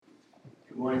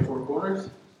Morning, Four Corners.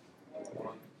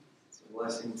 It's a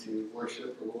blessing to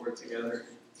worship the Lord together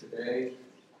today.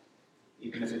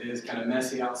 Even if it is kind of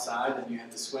messy outside and you have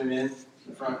to swim in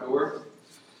the front door,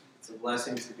 it's a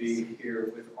blessing to be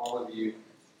here with all of you.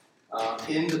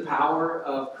 In the power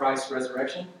of Christ's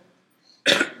resurrection,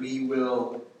 we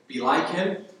will be like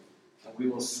Him, and we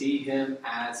will see Him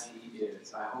as He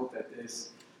is. I hope that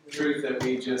this truth that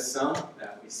we just sung,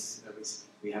 that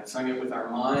we have sung it with our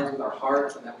minds, with our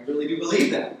hearts, and that we really do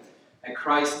believe that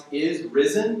Christ is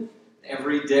risen.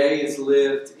 Every day is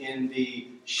lived in the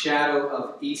shadow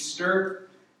of Easter,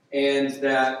 and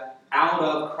that out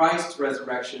of Christ's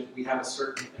resurrection, we have a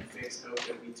certain and fixed hope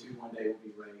that we too one day will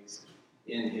be raised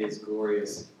in His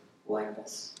glorious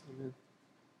likeness. Amen.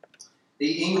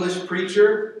 The English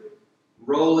preacher,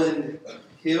 Rowland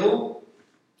Hill,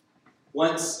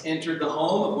 once entered the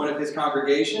home of one of his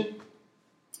congregation,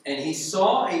 and he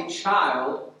saw a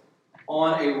child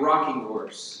on a rocking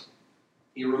horse.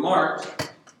 He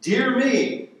remarked, "Dear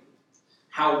me,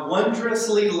 how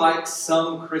wondrously like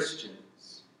some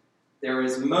Christians. There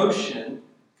is motion,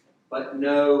 but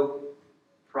no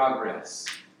progress."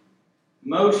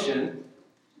 Motion,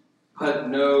 but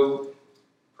no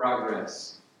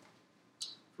progress.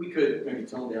 If we could maybe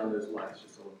tone down those lights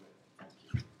just a little bit.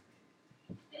 Thank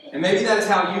you. And maybe that is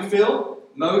how you feel.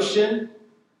 Motion,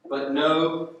 but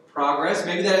no progress.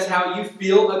 Maybe that is how you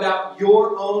feel about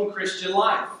your own Christian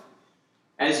life.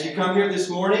 As you come here this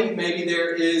morning, maybe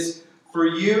there is for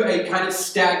you a kind of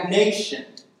stagnation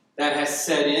that has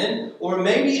set in, or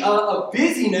maybe a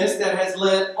busyness that has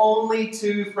led only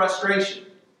to frustration.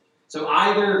 So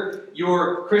either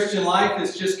your Christian life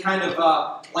is just kind of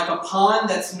like a pond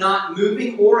that's not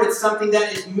moving, or it's something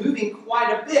that is moving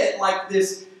quite a bit, like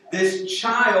this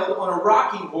child on a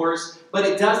rocking horse, but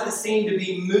it doesn't seem to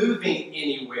be moving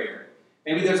anywhere.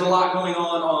 Maybe there's a lot going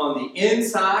on the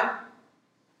inside,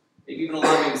 maybe even a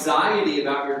lot of anxiety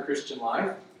about your Christian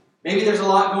life. Maybe there's a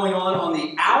lot going on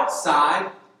the outside,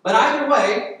 but either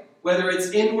way, whether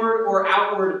it's inward or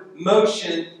outward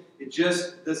motion, it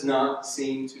just does not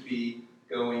seem to be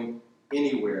going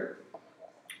anywhere.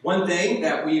 One thing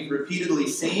that we've repeatedly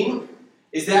seen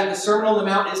is that the Sermon on the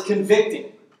Mount is convicting.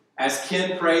 As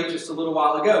Ken prayed just a little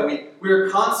while ago, we're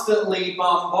constantly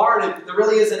bombarded. There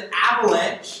really is an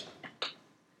avalanche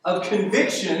of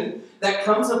conviction that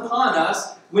comes upon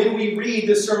us when we read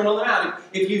the Sermon on the Mount.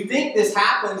 If you think this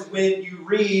happens when you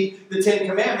read the Ten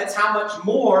Commandments, how much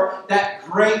more that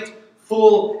great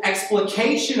full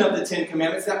explication of the Ten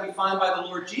Commandments that we find by the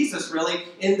Lord Jesus, really,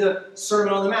 in the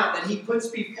Sermon on the Mount, that He puts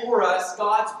before us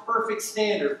God's perfect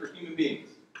standard for human beings.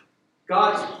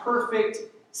 God's perfect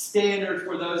standard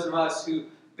for those of us who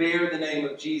bear the name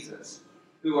of Jesus,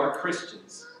 who are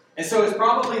Christians. And so it's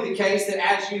probably the case that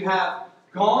as you have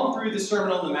gone through the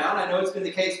Sermon on the Mount, I know it's been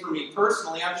the case for me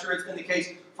personally, I'm sure it's been the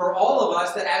case for all of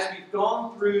us, that as we've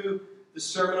gone through the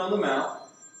Sermon on the Mount,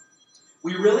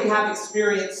 we really have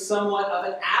experienced somewhat of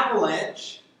an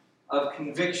avalanche of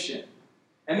conviction.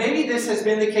 And maybe this has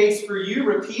been the case for you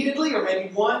repeatedly, or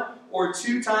maybe one or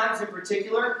two times in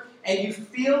particular, and you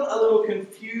feel a little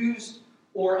confused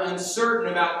or uncertain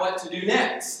about what to do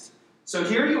next. So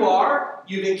here you are,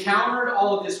 you've encountered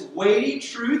all of this weighty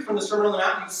truth from the Sermon on the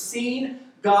Mount, you've seen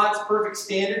God's perfect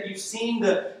standard, you've seen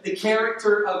the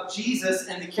character of Jesus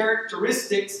and the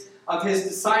characteristics of His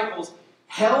disciples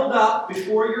held up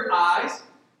before your eyes,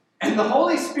 and the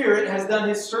Holy Spirit has done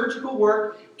His surgical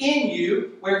work in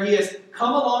you, where He has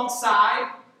come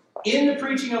alongside in the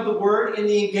preaching of the Word, in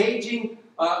the engaging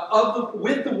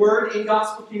with the Word in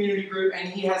Gospel Community Group, and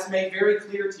He has made very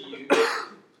clear to you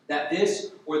that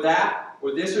this or that,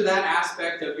 or this or that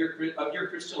aspect of your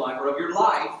Christian life, or of your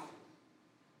life,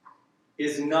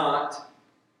 is not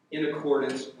in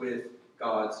accordance with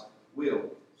God's will.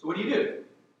 So what do? You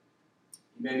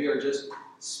maybe are just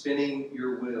spinning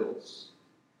your wheels.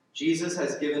 Jesus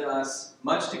has given us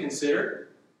much to consider.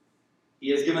 He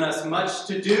has given us much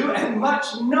to do and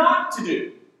much not to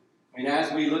do. And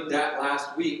as we looked at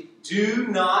last week, do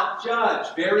not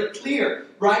judge. Very clear.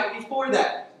 Right before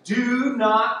that, do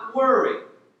not worry.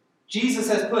 Jesus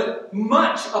has put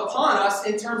much upon us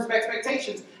in terms of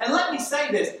expectations. And let me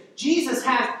say this. Jesus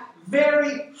has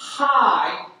very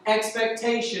high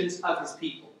expectations of His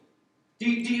people. Do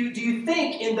you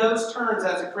think in those terms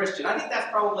as a Christian? I think that's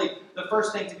probably the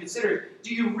first thing to consider.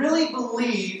 Do you really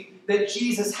believe that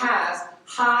Jesus has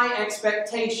high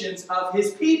expectations of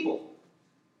His people?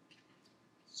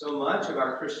 So much of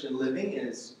our Christian living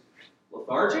is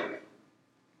lethargic,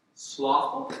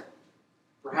 slothful.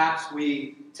 Perhaps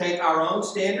we take our own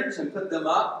standards and put them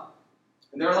up,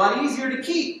 and they're a lot easier to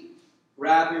keep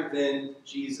rather than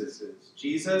Jesus's.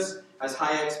 Jesus has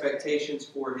high expectations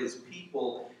for his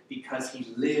people because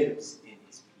he lives in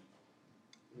his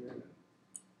people.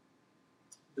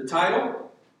 The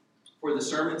title for the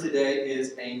sermon today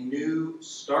is A New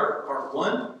Start, Part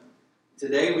 1.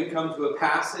 Today we come to a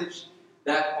passage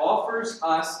that offers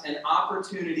us an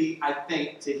opportunity, I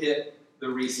think, to hit the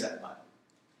reset button.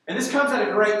 And this comes at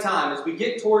a great time as we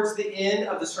get towards the end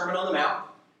of the Sermon on the Mount.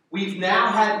 We've now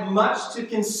had much to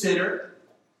consider.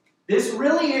 This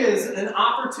really is an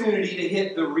opportunity to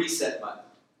hit the reset button.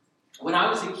 When I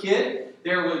was a kid,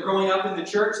 growing up in the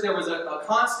church, there was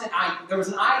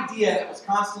an idea that was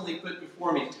constantly put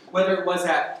before me, whether it was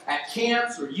at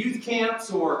camps or youth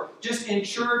camps or just in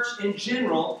church in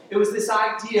general. It was this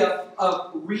idea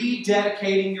of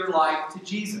rededicating your life to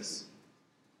Jesus.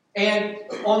 And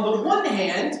on the one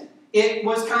hand, it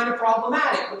was kind of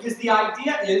problematic because the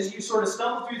idea is you sort of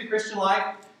stumble through the Christian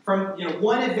life from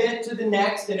one event to the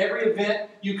next, and every event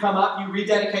you come up, you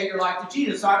rededicate your life to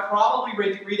Jesus. So I probably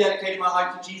rededicated my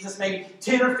life to Jesus maybe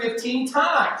 10 or 15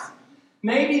 times.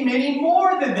 Maybe many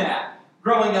more than that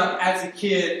growing up as a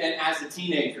kid and as a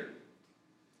teenager.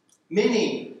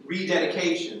 Many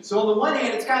rededications. So on the one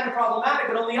hand, it's kind of problematic,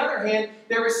 but on the other hand,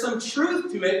 there is some truth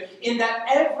to it in that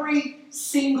every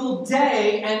single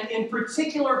day, and in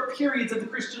particular periods of the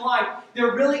Christian life,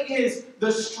 there really is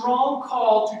the strong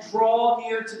call to draw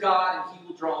near to God, and He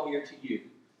will draw near to you.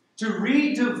 To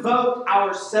redevote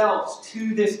ourselves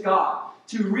to this God.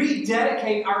 To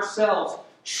rededicate ourselves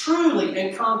truly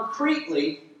and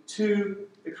concretely to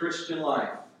the Christian life.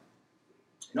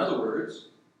 In other words,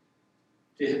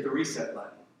 to hit the reset button.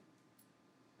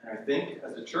 And I think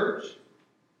as a church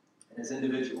and as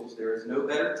individuals, there is no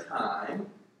better time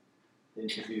than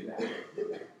to do that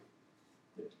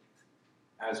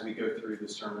as we go through the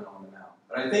Sermon on the Mount.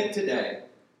 But I think today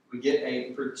we get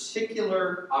a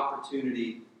particular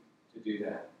opportunity to do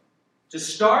that. To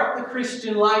start the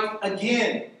Christian life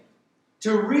again.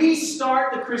 To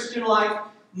restart the Christian life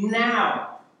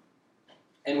now.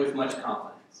 And with much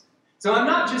confidence. So I'm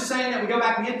not just saying that we go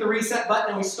back and hit the reset button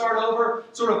and we start over,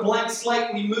 sort of blank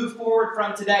slate, we move forward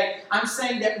from today. I'm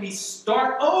saying that we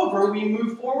start over, we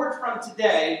move forward from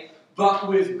today, but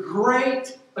with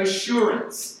great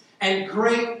assurance and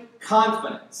great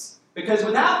confidence. Because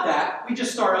without that, we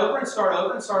just start over and start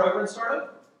over and start over and start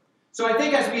over. So I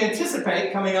think as we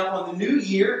anticipate coming up on the new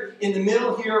year, in the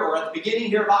middle here or at the beginning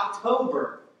here of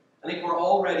October, I think we're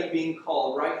already being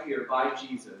called right here by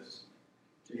Jesus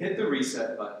to hit the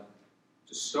reset button,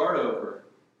 to start over,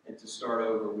 and to start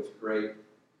over with great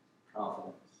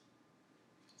confidence.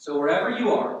 So wherever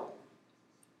you are,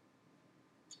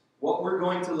 what we're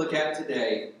going to look at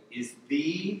today is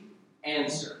the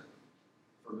answer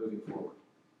for moving forward.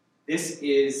 This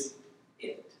is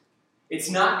it. It's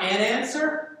not an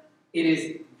answer, it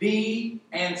is the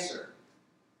answer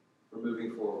for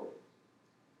moving forward.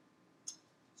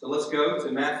 So let's go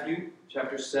to Matthew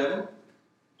chapter 7.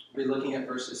 We'll be looking at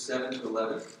verses 7 to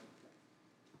 11.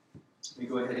 Let me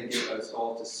go ahead and get us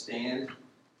all to stand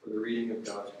for the reading of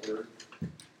God's Word.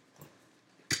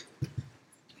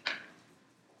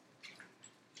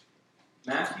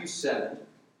 Matthew 7,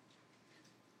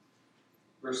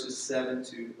 verses 7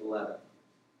 to 11.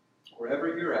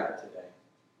 Wherever you're at today,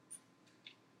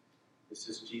 this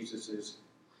is Jesus'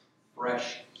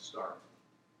 fresh start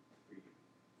for you.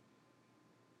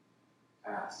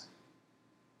 Ask,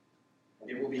 and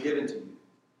it will be given to you.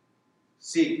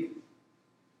 Seek,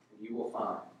 and you will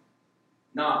find.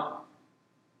 Knock,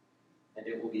 and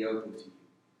it will be opened to you.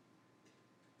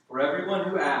 For everyone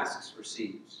who asks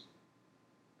receives,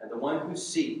 and the one who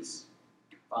seeks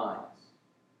finds.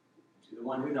 And to the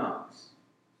one who knocks,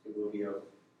 it will be opened.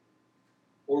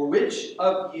 Or which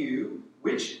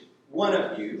one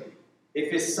of you,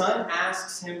 if his son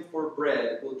asks him for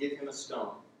bread, will give him a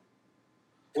stone?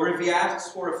 Or if he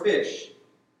asks for a fish,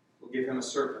 will give him a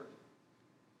serpent?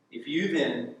 If you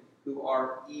then, who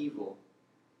are evil,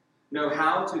 know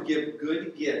how to give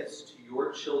good gifts to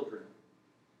your children,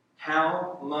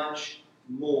 how much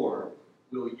more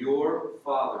will your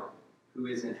Father who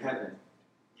is in heaven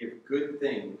give good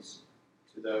things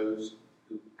to those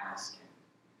who ask him?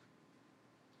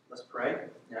 Let's pray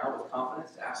now with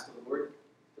confidence to ask the Lord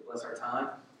to bless our time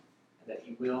and that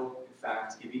He will, in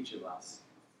fact, give each of us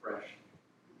a fresh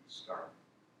start.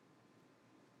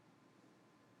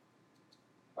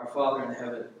 Our Father in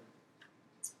heaven,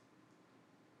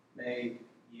 may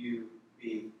You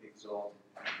be exalted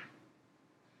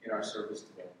in our service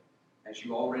today, as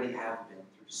You already have been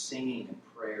through singing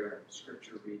and prayer and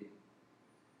scripture reading.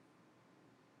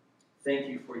 Thank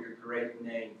You for Your great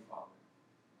name, Father.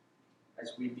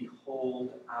 As we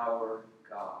behold our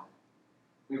God,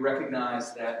 we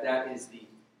recognize that that is the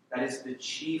That is the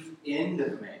chief end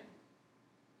of man.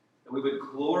 That we would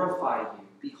glorify you,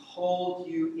 behold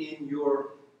you in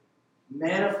your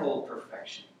manifold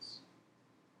perfections,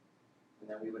 and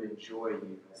that we would enjoy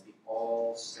you as the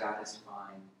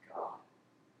all-satisfying God.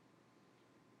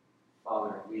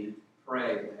 Father, we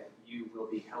pray that you will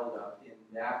be held up in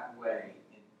that way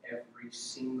in every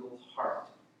single heart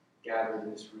gathered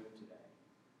in this room today.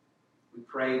 We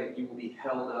pray that you will be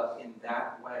held up in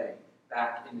that way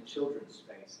back in the children's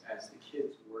space as the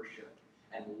kids worship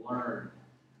and learn.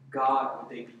 God,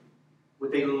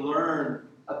 would they learn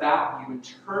about you and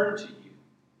turn to you?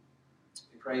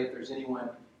 We pray if there's anyone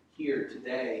here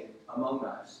today among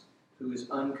us who is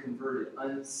unconverted,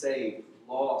 unsaved,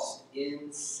 lost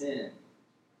in sin,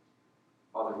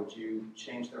 Father, would you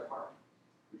change their heart?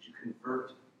 Would you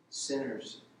convert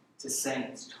sinners to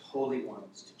saints, to holy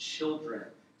ones, to children,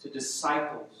 to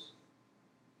disciples?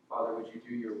 Father, would you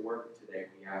do your work today,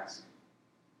 we ask?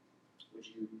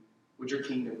 Would your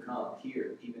kingdom come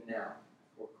here, even now, at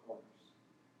Four Corners,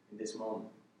 in this moment?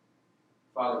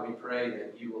 Father, we pray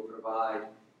that you will provide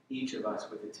each of us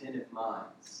with attentive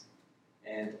minds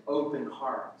and open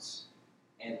hearts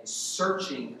and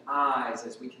searching eyes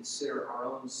as we consider our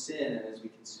own sin and as we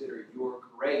consider your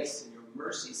grace and your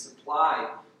mercy supplied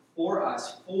for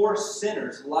us, for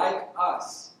sinners like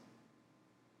us.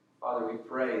 Father, we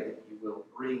pray that you will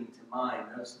bring to mind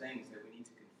those things that we need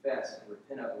to confess and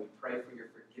repent of. And we pray for your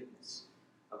forgiveness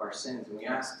of our sins. And we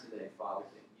ask today, Father,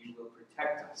 that you will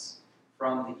protect us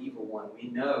from the evil one. We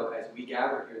know as we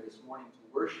gather here this morning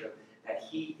to worship that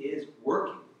he is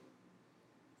working.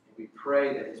 And we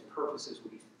pray that his purposes will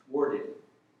be thwarted,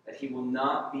 that he will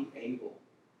not be able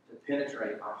to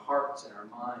penetrate our hearts and our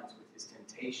minds with his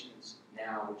temptations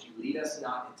now. Would you lead us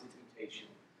not into temptation,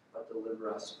 but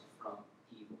deliver us from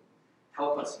evil.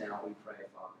 Help us now, we pray,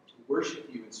 Father, to worship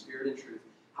you in spirit and truth.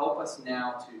 Help us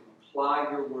now to apply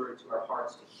your word to our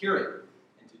hearts, to hear it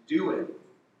and to do it.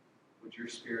 Would your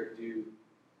Spirit do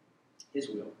his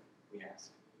will, we ask.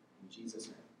 In Jesus'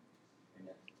 name,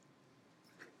 amen.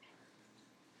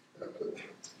 You can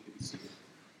be seated.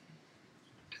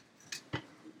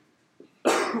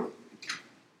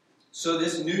 So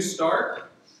this new start,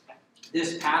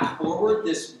 this path forward,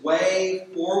 this way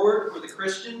forward for the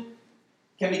Christian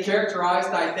can be characterized,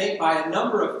 I think, by a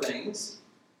number of things.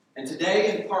 And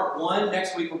today in part 1,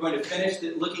 next week we're going to finish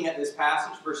looking at this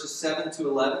passage, verses 7 to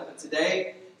 11. But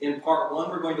today in part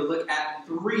 1 we're going to look at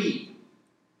 3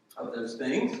 of those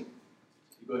things. You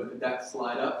go ahead and put that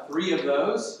slide up. 3 of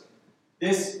those.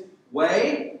 This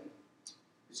way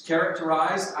is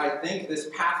characterized, I think, this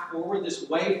path forward, this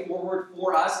way forward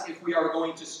for us if we are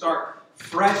going to start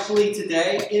freshly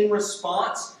today in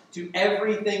response to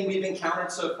everything we've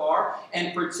encountered so far,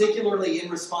 and particularly in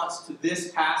response to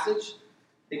this passage.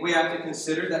 I think we have to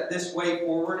consider that this way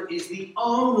forward is the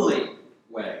only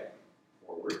way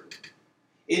forward.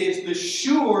 It is the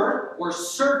sure or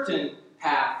certain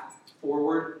path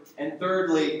forward. And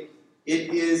thirdly,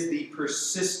 it is the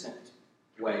persistent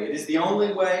way. It is the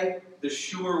only way, the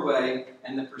sure way,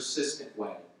 and the persistent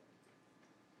way.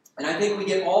 And I think we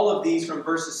get all of these from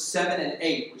verses 7 and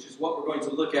 8, which is what we're going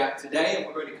to look at today. And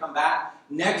we're going to come back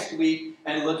next week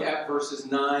and look at verses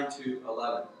 9 to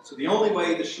 11. So the only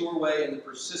way, the sure way, and the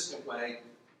persistent way.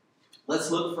 Let's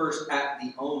look first at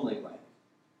the only way.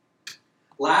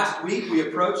 Last week we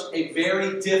approached a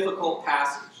very difficult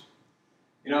passage.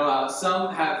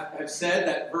 Some have said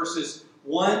that verses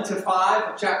 1 to 5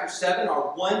 of chapter 7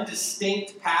 are one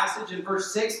distinct passage, and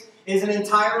verse 6 is an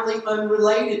entirely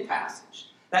unrelated passage.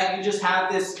 That you just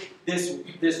have this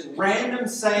random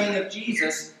saying of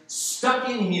Jesus stuck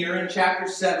in here in chapter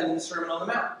 7 in the Sermon on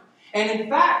the Mount. And in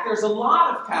fact, there's a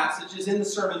lot of passages in the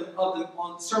Sermon on the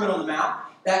Mount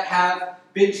that have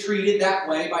been treated that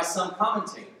way by some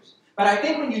commentators. But I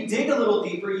think when you dig a little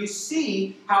deeper, you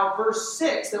see how verse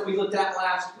 6 that we looked at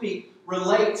last week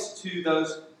relates to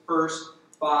those first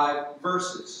 5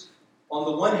 verses. On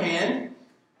the one hand,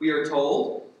 we are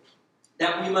told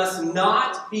that we must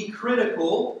not be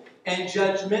critical and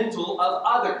judgmental of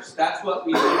others. That's what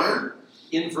we learn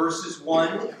in verses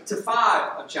 1 to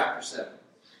 5 of chapter 7.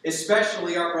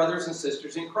 Especially our brothers and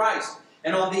sisters in Christ.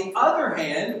 And on the other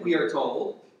hand, we are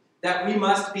told that we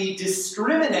must be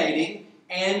discriminating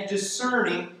and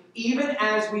discerning even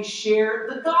as we share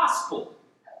the gospel.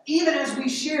 Even as we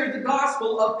share the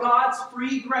gospel of God's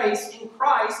free grace in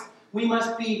Christ, we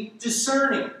must be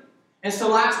discerning. And so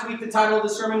last week the title of the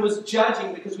sermon was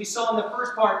Judging, because we saw in the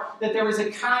first part that there is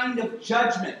a kind of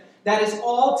judgment that is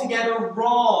altogether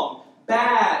wrong,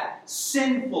 bad,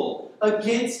 sinful,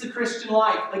 against the Christian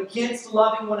life, against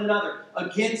loving one another,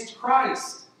 against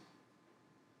Christ.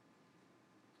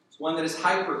 So one that is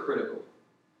hypercritical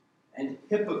and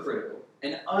hypocritical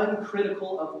and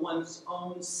uncritical of one's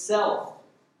own self.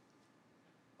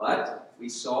 But we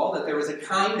saw that there is a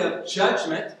kind of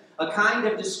judgment, a kind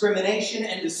of discrimination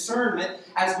and discernment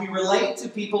as we relate to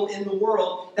people in the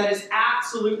world that is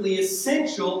absolutely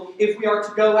essential if we are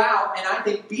to go out and, I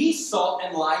think, be salt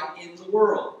and light in the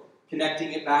world,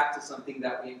 connecting it back to something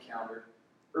that we encountered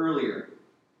earlier.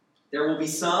 There will be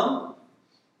some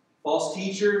false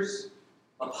teachers,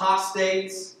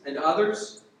 apostates, and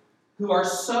others who are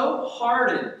so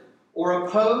hardened or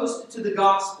opposed to the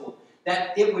gospel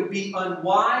that it would be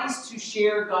unwise to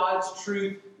share God's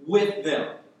truth with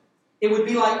them. It would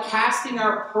be like casting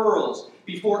our pearls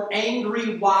before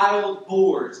angry wild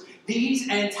boars. These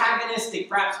antagonistic,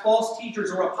 perhaps false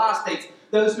teachers or apostates,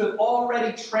 those who have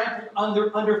already trampled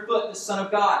underfoot the Son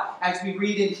of God, as we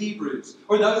read in Hebrews,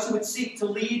 or those who would seek to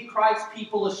lead Christ's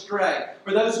people astray,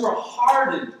 or those who are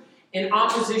hardened in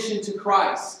opposition to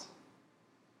Christ,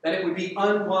 that it would be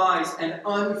unwise and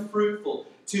unfruitful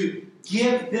to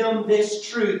give them this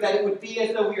truth, that it would be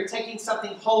as though we are taking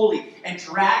something holy and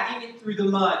dragging it through the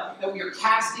mud, that we are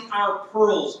casting our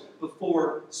pearls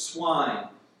before swine,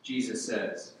 Jesus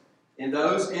says. In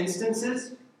those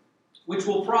instances, which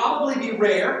will probably be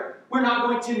rare, we're not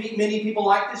going to meet many people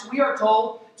like this. We are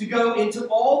told to go into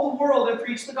all the world and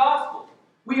preach the gospel.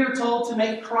 We are told to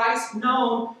make Christ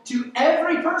known to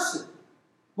every person.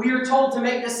 We are told to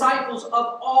make disciples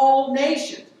of all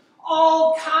nations,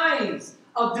 all kinds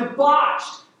of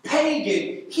debauched,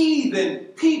 pagan, heathen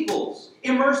peoples,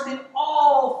 immersed in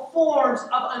all forms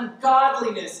of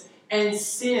ungodliness and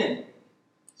sin.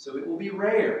 So it will be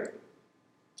rare,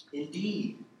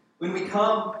 indeed, when we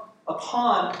come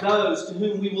upon those to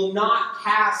whom we will not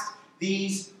cast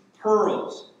these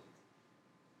pearls.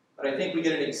 But I think we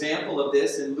get an example of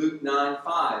this in Luke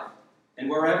 9:5. And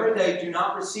wherever they do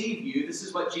not receive you, this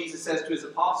is what Jesus says to his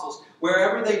apostles,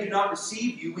 wherever they do not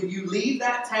receive you, when you leave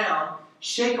that town,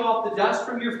 shake off the dust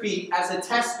from your feet as a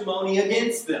testimony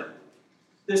against them.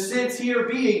 The sense here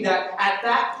being that at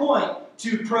that point,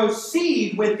 to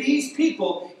proceed with these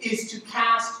people is to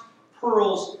cast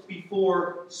pearls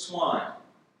before swine.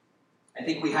 I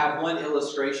think we have one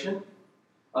illustration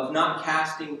of not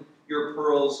casting your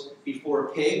pearls before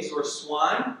pigs or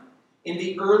swine in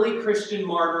the early Christian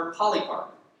martyr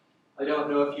Polycarp. I don't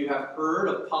know if you have heard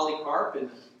of Polycarp in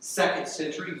the 2nd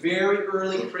century, very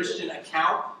early Christian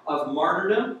account of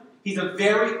martyrdom. He's a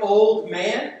very old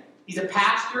man. He's a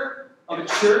pastor of a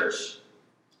church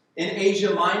in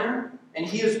Asia Minor, and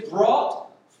he is brought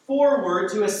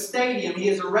forward to a stadium. He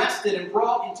is arrested and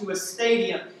brought into a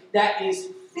stadium that is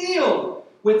filled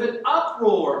with an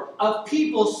uproar of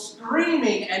people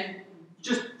screaming and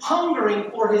just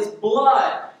hungering for his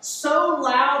blood, so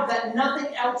loud that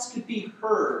nothing else could be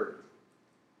heard,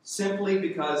 simply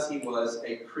because he was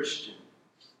a Christian.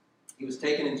 He was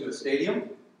taken into a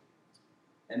stadium,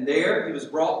 and there he was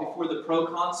brought before the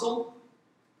proconsul,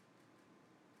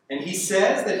 and he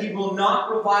says that he will not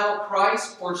revile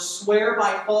Christ or swear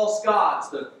by false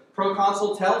gods. The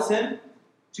proconsul tells him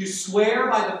to swear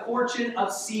by the fortune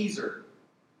of Caesar.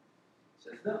 He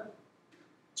says no.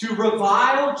 To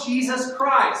revile Jesus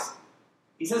Christ.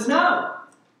 He says no.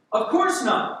 Of course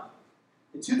not.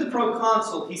 And to the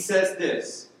proconsul he says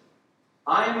this,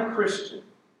 I am a Christian.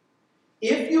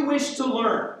 If you wish to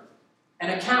learn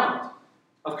an account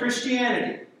of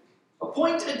Christianity,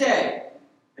 appoint a day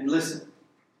and listen.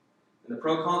 And the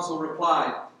proconsul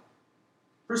replied,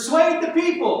 persuade the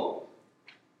people.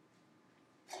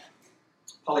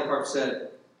 Polycarp said,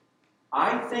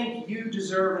 I think you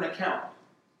deserve an account.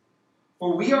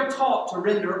 For we are taught to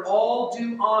render all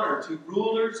due honor to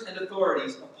rulers and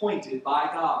authorities appointed by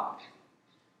God,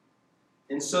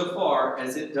 insofar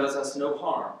as it does us no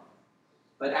harm.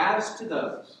 But as to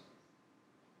those,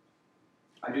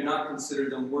 I do not consider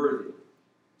them worthy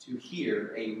to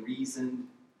hear a reasoned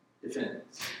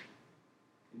defense.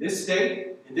 In this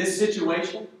state, in this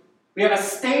situation, we have a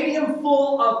stadium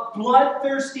full of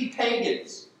bloodthirsty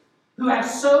pagans who have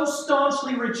so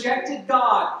staunchly rejected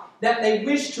God that they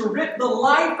wish to rip the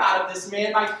life out of this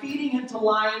man by feeding him to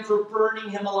lions or burning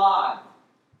him alive.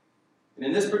 And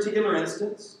in this particular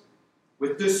instance,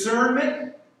 with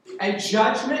discernment and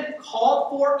judgment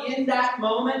called for in that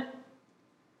moment,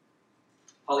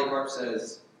 Polycarp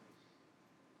says,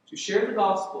 to share the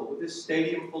gospel with this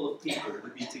stadium full of people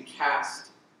would be to cast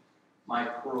my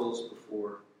pearls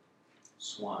before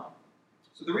swine.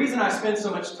 So the reason I spend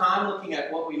so much time looking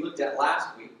at what we looked at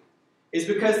last week is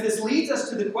because this leads us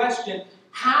to the question,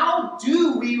 how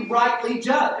do we rightly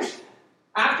judge?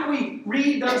 After we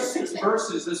read those first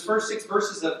 6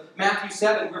 verses of Matthew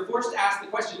 7, we're forced to ask the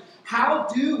question, how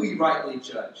do we rightly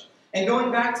judge? And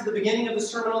going back to the beginning of the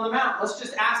Sermon on the Mount, let's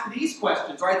just ask these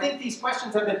questions, or I think these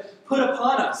questions have been put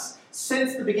upon us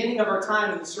since the beginning of our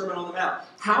time in the Sermon on the Mount.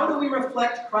 How do we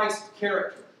reflect Christ's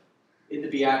character in the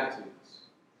Beatitudes?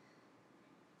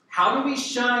 How do we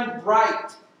shine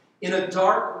bright in a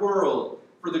dark world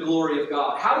for the glory of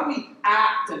God? How do we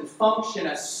act and function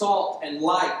as salt and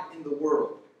light in the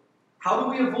world? How do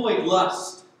we avoid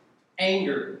lust,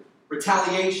 anger,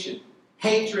 retaliation,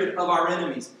 hatred of our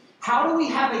enemies? How do we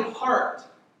have a heart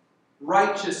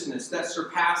righteousness that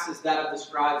surpasses that of the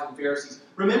scribes and Pharisees?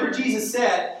 Remember, Jesus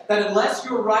said that unless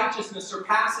your righteousness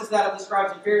surpasses that of the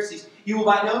scribes and Pharisees, you will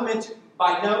by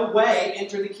no way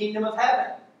enter the kingdom of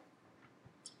heaven.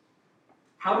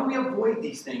 How do we avoid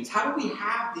these things? How do we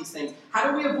have these things? How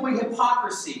do we avoid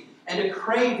hypocrisy and a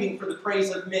craving for the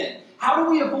praise of men? How do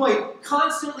we avoid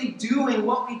constantly doing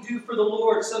what we do for the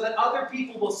Lord so that other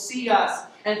people will see us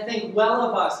and think well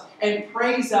of us and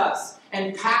praise us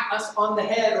and pat us on the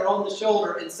head or on the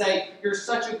shoulder and say, you're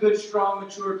such a good, strong,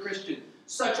 mature Christian,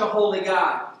 such a holy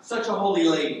guy, such a holy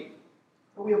lady?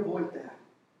 How do we avoid that?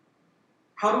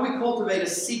 How do we cultivate a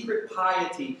secret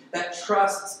piety that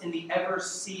trusts in the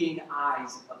ever-seeing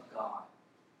eyes of God?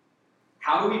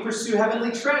 How do we pursue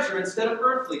heavenly treasure instead of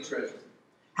earthly treasure?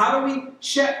 How do we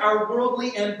check our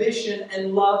worldly ambition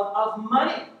and love of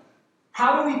money?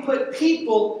 How do we put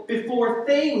people before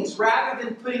things rather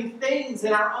than putting things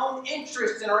in our own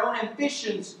interests and our own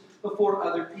ambitions before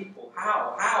other people?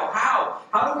 How?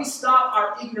 How do we stop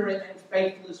our ignorant and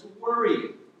faithless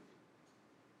worrying?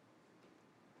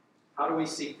 How do we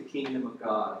seek the kingdom of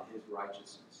God and His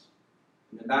righteousness?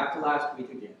 And then back to last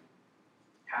week again.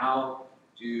 How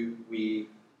do we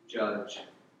judge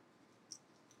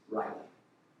rightly?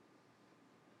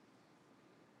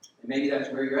 And maybe that's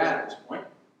where you're at this point.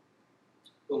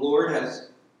 The Lord has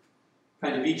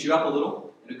kind of beat you up a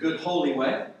little in a good, holy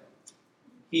way.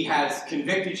 He has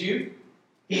convicted you.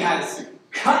 He has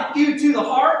cut you to the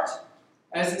heart,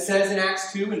 as it says in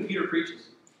Acts 2 when Peter preaches.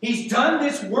 He's done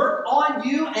this work on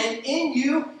you and in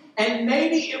you, and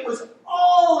maybe it was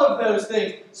all of those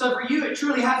things. So for you, it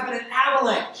truly has been an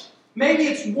avalanche. Maybe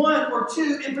it's one or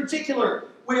two in particular,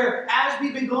 where as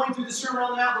we've been going through the Sermon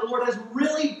on the Mount, the Lord has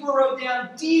really burrowed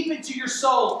down deep into your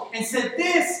soul and said,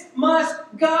 this must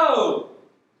go,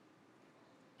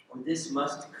 or this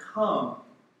must come.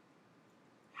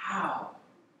 How?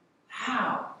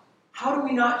 How do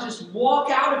we not just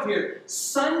walk out of here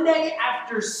Sunday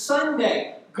after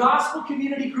Sunday, gospel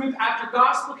community group after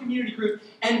gospel community group,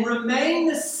 and remain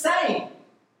the same,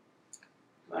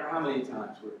 no matter how many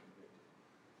times we're convicted?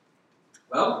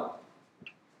 Well,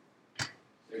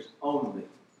 there's only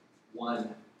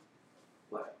one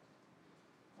way.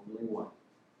 Only one.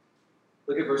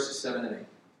 Look at verses 7 and 8.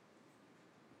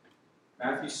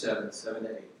 Matthew 7, 7 to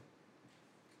 8.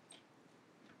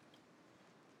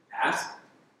 Ask,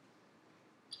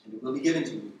 and it will be given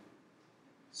to you.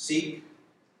 Seek,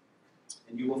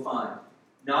 and you will find.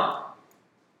 Knock,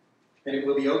 and it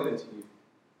will be open to you.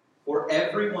 For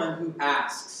everyone who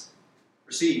asks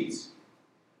receives,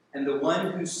 and the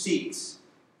one who seeks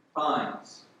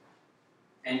finds,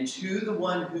 and to the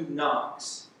one who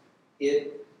knocks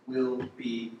it will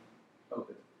be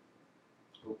open.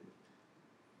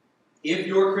 If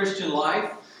your Christian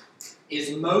life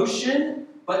is motion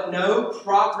but no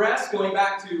progress, going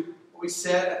back to what we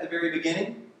said at the very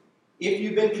beginning, if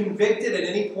you've been convicted at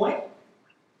any point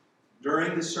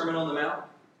during the Sermon on the Mount,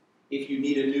 if you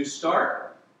need a new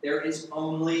start, there is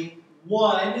only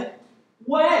one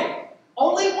way.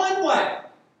 Only one way.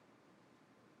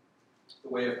 The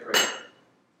way of prayer.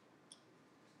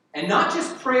 And not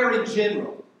just prayer in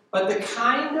general, but the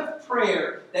kind of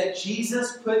prayer that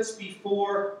Jesus puts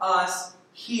before us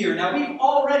here. Now, we've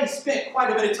already spent quite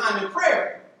a bit of time in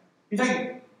prayer. You're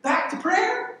thinking, back to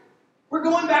prayer? We're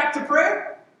going back to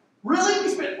prayer? Really? We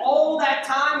spent all that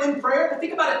time in prayer? But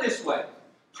think about it this way.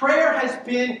 Prayer has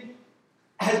been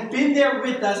there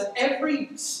with us every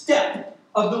step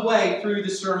of the way through the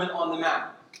Sermon on the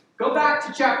Mount. Go back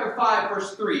to chapter 5,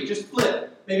 verse 3. Just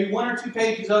flip maybe one or two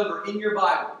pages over in your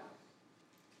Bible.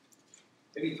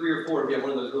 Maybe 3 or 4 if you have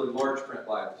one of those really large print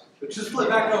Bibles. But just flip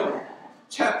back over.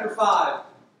 Chapter 5,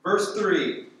 verse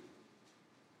 3.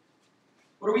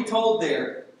 What are we told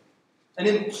there? An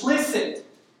implicit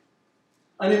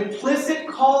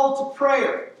call to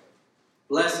prayer.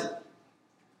 Blessed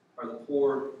are the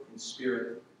poor in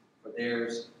spirit, for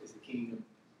theirs is the kingdom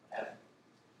of heaven.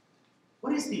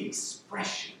 What is the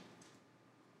expression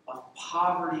of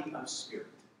poverty of spirit?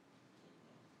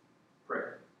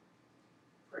 Prayer.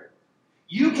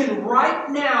 You can right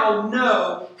now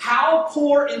know how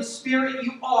poor in spirit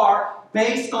you are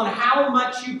based on how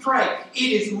much you pray.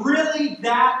 It is really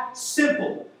that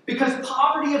simple. Because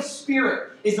poverty of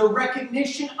spirit is a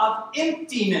recognition of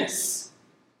emptiness.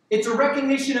 It's a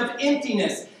recognition of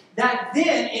emptiness that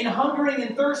then, in hungering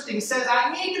and thirsting, says,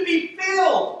 I need to be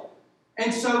filled.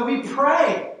 And so we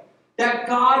pray that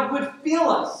God would fill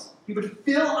us. He would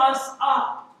fill us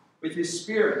up with His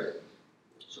Spirit.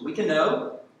 So we can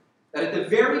know that at the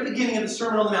very beginning of the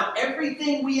Sermon on the Mount,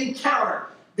 everything we encounter,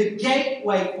 the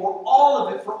gateway for all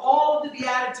of it, for all of the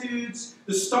Beatitudes,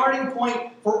 the starting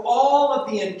point for all of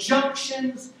the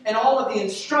injunctions and all of the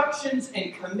instructions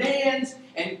and commands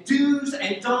and do's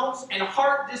and don'ts and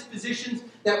heart dispositions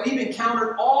that we've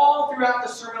encountered all throughout the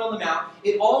Sermon on the Mount,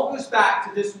 it all goes back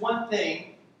to this one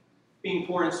thing, being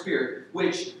poor in spirit,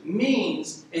 which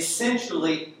means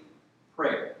essentially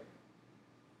prayer.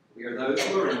 We are those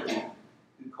who are empty,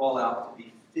 who call out to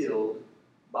be filled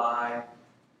by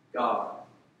God.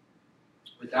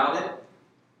 Without it,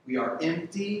 we are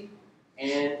empty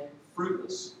and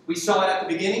fruitless. We saw it at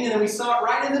the beginning, and then we saw it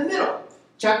right in the middle.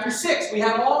 Chapter 6, we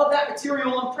have all of that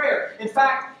material on prayer. In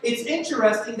fact, it's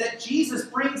interesting that Jesus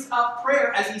brings up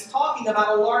prayer as He's talking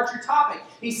about a larger topic.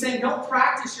 He's saying, don't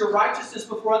practice your righteousness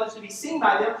before others to be seen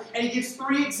by them. And He gives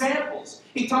 3 examples.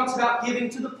 He talks about giving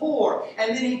to the poor,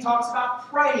 and then He talks about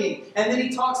praying, and then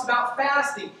He talks about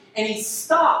fasting. And He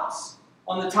stops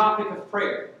on the topic of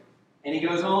prayer. And He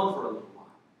goes on for a little.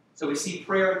 So we see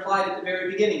prayer implied at the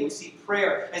very beginning. We see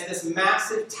prayer as this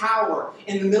massive tower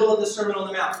in the middle of the Sermon on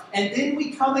the Mount. And then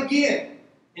we come again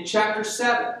in chapter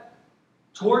 7,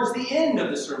 towards the end of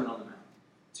the Sermon on the Mount,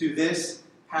 to this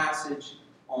passage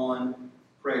on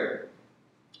prayer.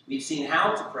 We've seen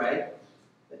how to pray,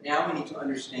 but now we need to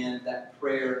understand that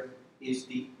prayer is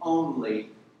the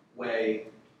only way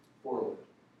forward.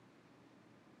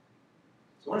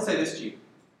 So I want to say this to you.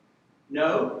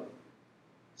 No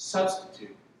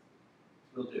substitute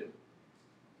will do.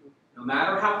 No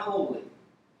matter how holy,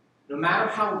 no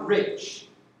matter how rich,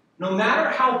 no matter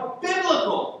how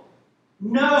biblical,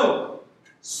 no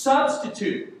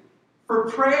substitute for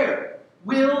prayer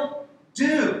will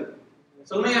do.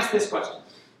 So let me ask this question.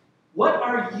 What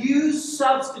are you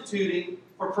substituting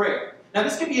for prayer? Now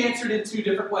this can be answered in 2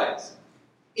 different ways.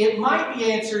 It might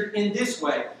be answered in this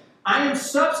way. I am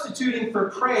substituting for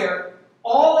prayer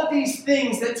all of these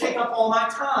things that take up all my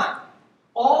time.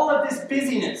 All of this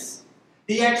busyness,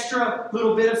 the extra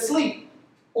little bit of sleep,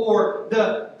 or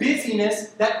the busyness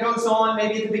that goes on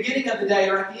maybe at the beginning of the day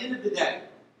or at the end of the day,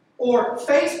 or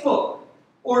Facebook,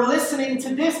 or listening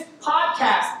to this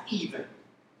podcast even,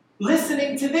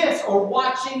 listening to this or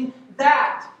watching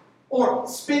that, or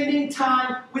spending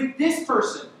time with this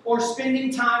person, or spending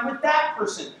time with that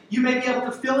person. You may be able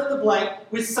to fill in the blank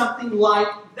with something like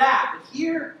that. But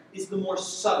here is the more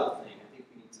subtle thing I think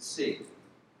we need to see.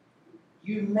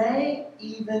 You may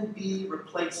even be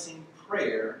replacing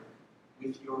prayer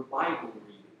with your Bible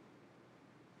reading.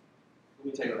 Let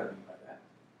me tell you what I mean by that.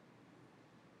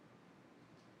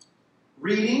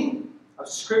 Reading of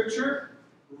Scripture,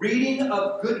 reading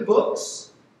of good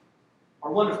books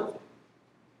are wonderful things.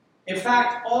 In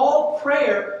fact, all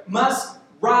prayer must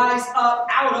rise up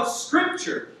out of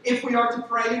Scripture if we are to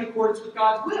pray in accordance with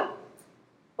God's will.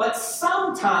 But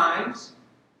sometimes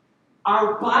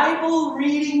our Bible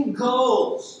reading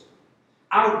goals,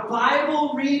 our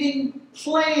Bible reading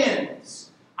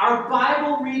plans, our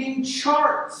Bible reading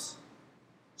charts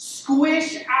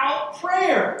squish out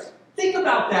prayer. Think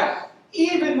about that.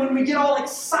 Even when we get all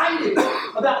excited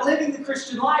about living the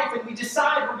Christian life and we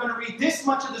decide we're going to read this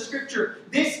much of the Scripture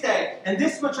this day and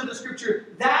this much of the Scripture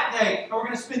that day, and we're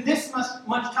going to spend this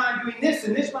much time doing this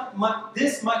and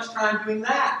this much time doing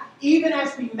that. Even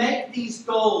as we make these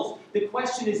goals, the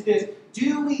question is this: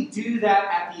 do we do that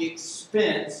at the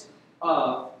expense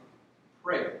of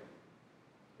prayer?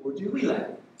 Or do we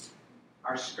let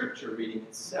our Scripture reading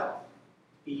itself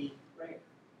be prayer?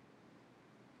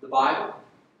 The Bible,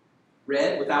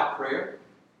 read without prayer,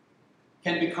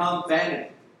 can become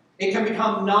vanity. It can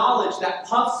become knowledge that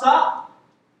puffs up.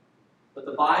 But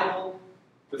the Bible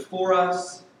before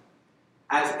us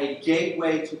as a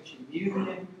gateway to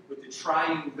communion with the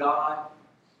triune God,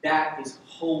 that is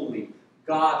holy,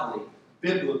 godly,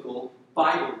 biblical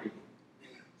Bible reading.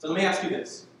 So let me ask you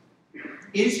this.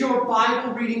 Is your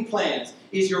Bible reading plans,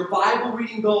 is your Bible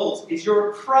reading goals, is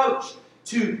your approach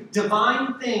to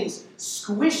divine things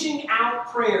squishing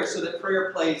out prayer so that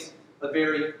prayer plays a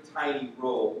very tiny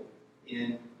role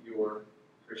in your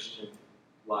Christian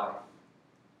life?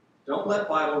 Don't let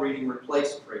Bible reading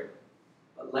replace prayer,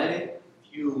 but let it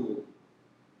fuel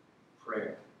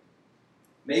prayer.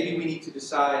 Maybe we need to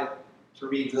decide to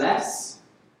read less.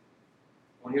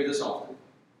 I want to hear this often.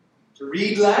 To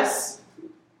read less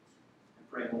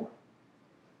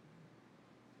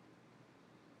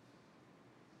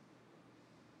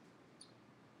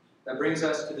That brings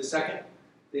us to the second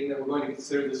thing that we're going to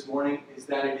consider this morning, is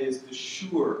that it is the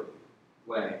sure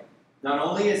way. Not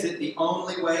only is it the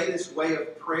only way, this way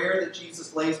of prayer that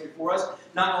Jesus lays before us,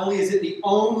 not only is it the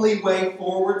only way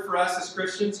forward for us as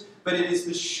Christians, but it is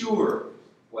the sure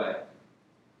way.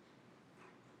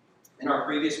 In our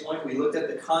previous point, we looked at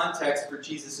the context for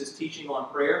Jesus' teaching on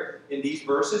prayer in these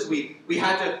verses. We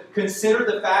had to consider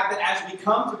the fact that as we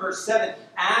come to verse 7,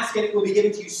 ask and it will be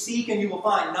given to you, seek and you will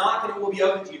find, knock and it will be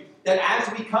opened to you. That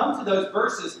as we come to those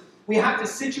verses, we have to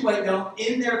situate them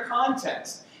in their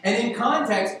context. And in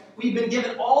context, we've been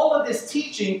given all of this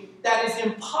teaching that is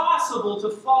impossible to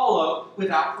follow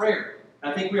without prayer.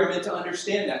 And I think we are meant to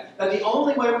understand that. That the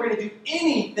only way we're going to do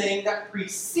anything that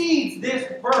precedes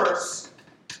this verse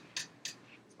is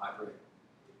by prayer.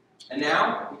 And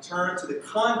now we turn to the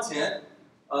content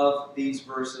of these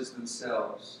verses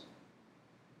themselves.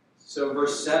 So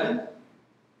verse 7,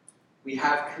 we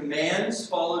have commands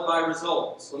followed by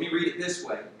results. Let me read it this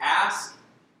way. Ask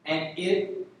and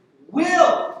it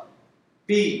will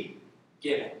be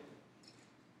given.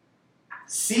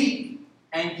 Seek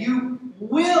and you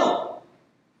will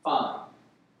find.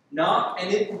 Knock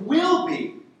and it will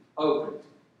be opened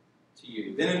to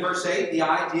you. Then in verse 8, the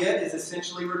idea is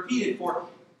essentially repeated for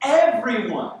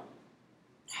everyone.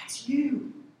 That's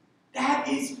you. That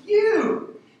is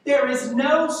you. There is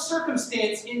no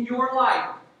circumstance in your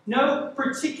life, no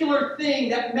particular thing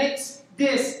that makes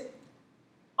this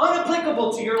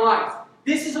unapplicable to your life.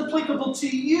 This is applicable to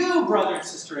you, brother and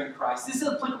sister in Christ. This is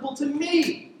applicable to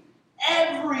me.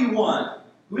 Everyone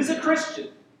who is a Christian,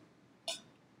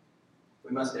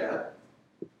 we must add,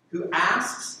 who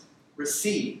asks,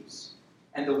 receives.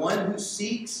 And the one who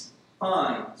seeks,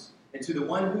 finds. And to the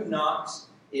one who knocks,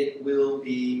 it will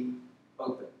be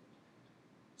open.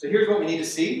 So here's what we need to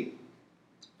see.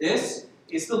 This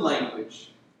is the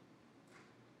language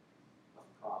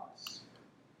of promise.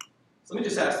 So let me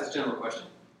just ask this general question.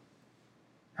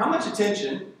 How much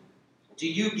attention do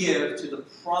you give to the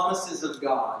promises of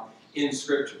God in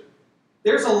Scripture?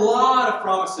 There's a lot of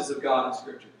promises of God in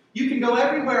Scripture. You can go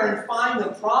everywhere and find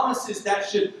them, promises that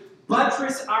should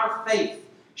buttress our faith,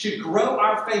 should grow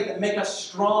our faith and make us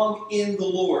strong in the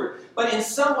Lord. But in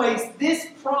some ways, this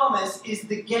promise is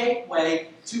the gateway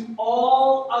to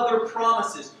all other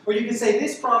promises. Or you can say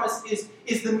this promise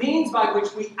is the means by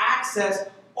which we access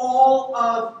all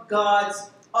of God's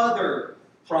other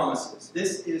promises.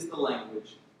 This is the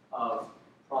language of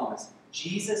promise.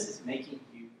 Jesus is making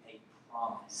you a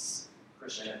promise,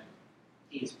 Christian.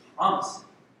 He is promising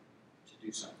to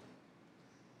do something.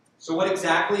 So what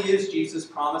exactly is Jesus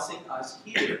promising us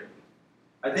here?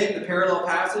 I think the parallel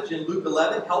passage in Luke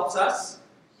 11 helps us.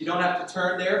 You don't have to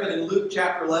turn there, but in Luke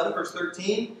chapter 11, verse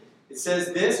 13, it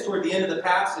says this toward the end of the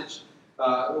passage.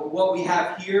 What we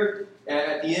have here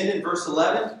at the end in verse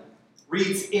 11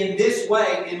 reads in this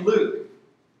way in Luke.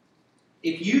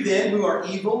 If you then, who are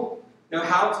evil, know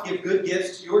how to give good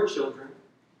gifts to your children,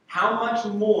 how much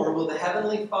more will the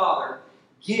Heavenly Father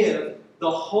give the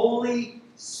Holy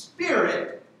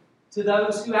Spirit to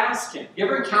those who ask Him? You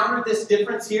ever encountered this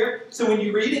difference here? So when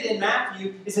you read it in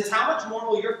Matthew, it says, how much more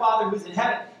will your Father who's in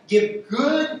heaven give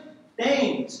good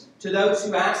things to those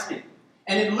who ask Him?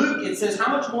 And in Luke, it says,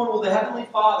 how much more will the Heavenly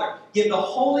Father give the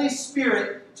Holy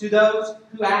Spirit to those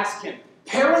who ask Him?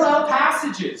 Parallel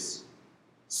passages.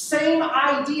 Same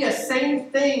idea, same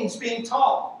things being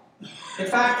taught. In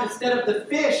fact, instead of the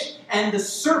fish and the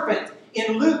serpent,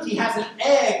 in Luke he has an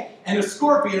egg and a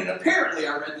scorpion. And apparently,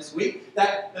 I read this week,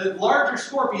 that the larger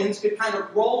scorpions could kind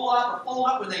of roll up or fold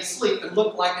up when they sleep and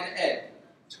look like an egg.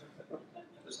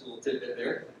 Just a little tidbit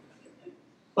there.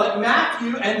 But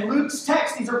Matthew and Luke's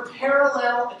text, these are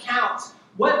parallel accounts.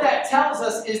 What that tells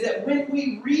us is that when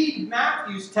we read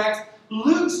Matthew's text,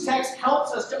 Luke's text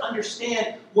helps us to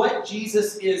understand what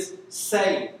Jesus is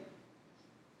saying.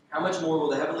 How much more will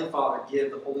the Heavenly Father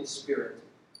give the Holy Spirit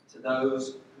to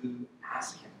those who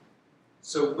ask Him?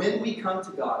 So when we come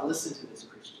to God, listen to this,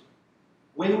 Christian.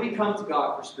 When we come to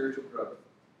God for spiritual growth,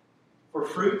 for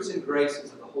fruits and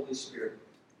graces of the Holy Spirit,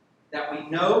 that we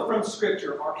know from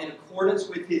Scripture are in accordance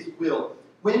with His will.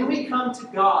 When we come to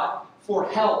God for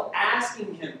help,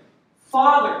 asking Him,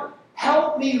 Father,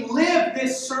 help me live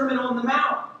this Sermon on the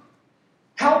Mount.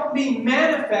 Help me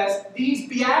manifest these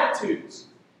Beatitudes.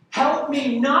 Help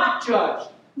me not judge,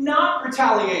 not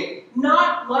retaliate,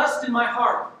 not lust in my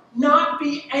heart, not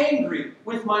be angry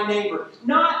with my neighbor,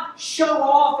 not show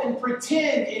off and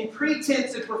pretend in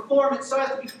pretense and performance so as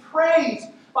to be praised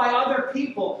by other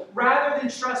people, rather than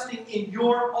trusting in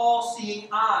your all-seeing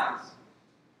eyes.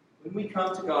 When we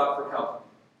come to God for help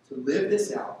to live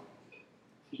this out,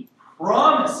 He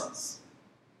promises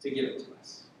to give it to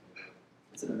us.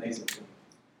 It's an amazing thing.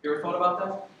 You ever thought about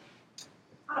that?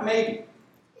 Not a maybe.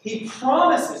 He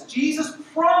promises, Jesus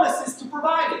promises to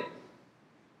provide it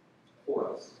for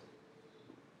us.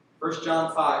 1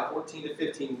 John 5, 14 to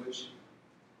 15, which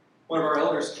one of our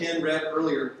elders, Ken, read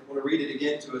earlier. I want to read it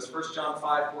again to us. 1 John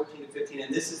 5, 14 to 15.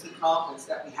 And this is the confidence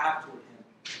that we have toward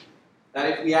him.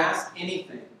 That if we ask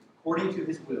anything according to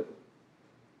his will,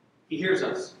 he hears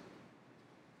us.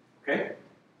 Okay?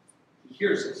 He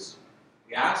hears us.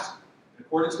 We ask in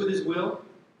accordance with his will.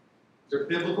 These are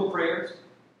biblical prayers.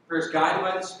 Prayers guided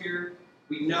by the Spirit.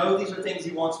 We know these are things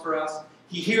he wants for us.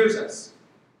 He hears us.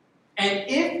 And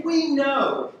if we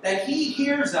know that he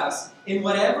hears us in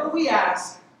whatever we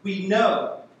ask, we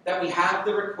know that we have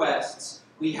the requests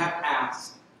we have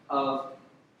asked of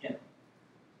him.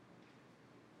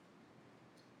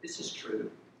 This is true.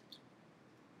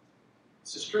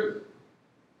 This is true.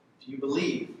 Do you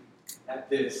believe that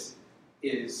this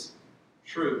is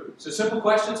true? So simple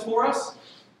questions for us.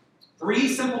 3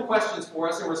 simple questions for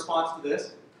us in response to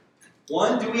this.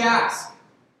 1, do we ask?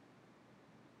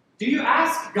 Do you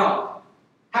ask God?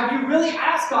 Have you really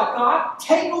asked God, God,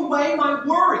 take away my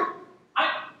worry?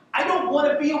 I don't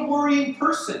want to be a worrying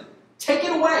person. Take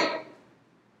it away.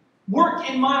 Work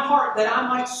in my heart that I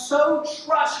might so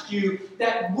trust you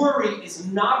that worry is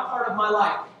not a part of my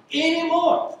life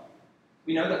anymore.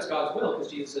 We know that's God's will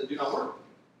because Jesus said, do not worry.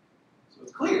 So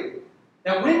it's clear.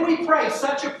 Now, when we pray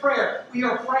such a prayer, we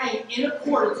are praying in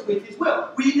accordance with his will.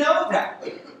 We know that.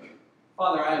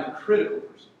 Father, I am a critical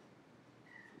person.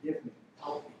 Forgive me.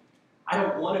 Help me. I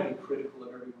don't want to be critical of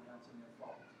everyone else and their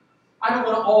faults. I don't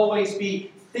want to always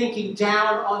be thinking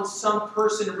down on some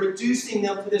person, reducing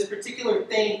them to this particular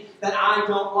thing that I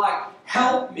don't like.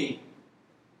 Help me.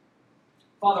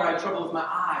 Father, I have trouble with my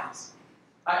eyes.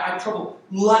 I have trouble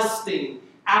lusting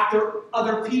after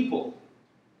other people.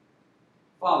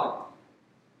 Father,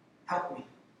 help me.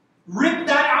 Rip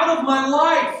that out of my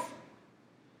life.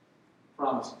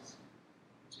 Promises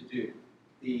to do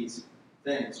these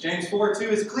things. James 4:2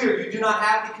 is clear. You do not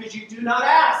have because you do not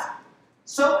ask.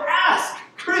 So ask,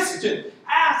 Christian.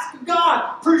 Ask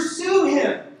God. Pursue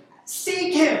him.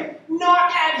 Seek him.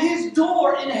 Knock at his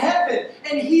door in heaven,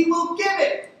 and he will give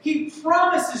it. He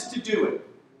promises to do it.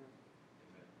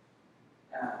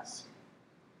 Ask.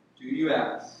 Do you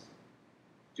ask?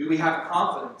 Do we have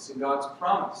confidence in God's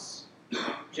promise?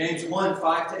 James 1,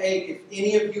 5 to 8. If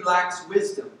any of you lacks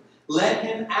wisdom, let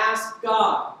him ask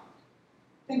God.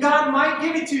 And God might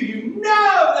give it to you.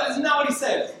 No, that is not what he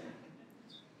says.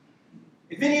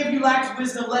 If any of you lacks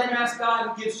wisdom, let him ask God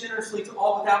who gives generously to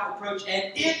all without reproach,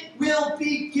 and it will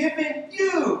be given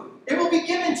you. It will be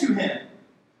given to him.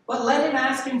 But let him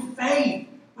ask in faith,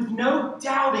 with no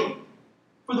doubting.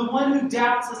 For the one who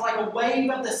doubts is like a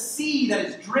wave of the sea that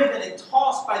is driven and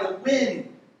tossed by the wind.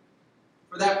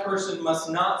 For that person must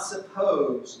not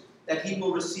suppose that he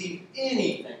will receive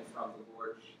anything from the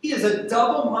Lord. He is a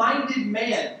double-minded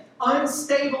man,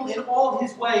 unstable in all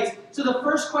his ways. So the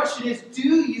first question is,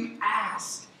 do you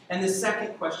ask? And the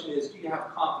second question is, do you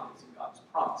have confidence in God's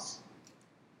promise?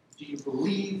 Do you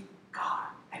believe God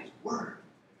and his word?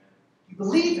 Do you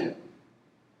believe him?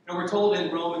 And we're told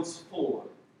in Romans 4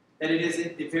 that it is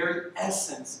the very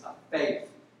essence of faith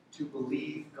to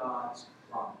believe God's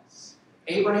promise.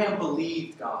 Abraham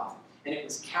believed God, and it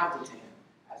was counted to him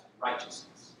as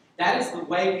righteousness. That is the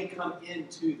way we come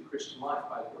into the Christian life,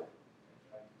 by the way.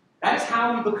 That is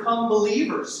how we become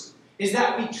believers, is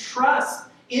that we trust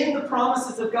in the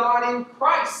promises of God in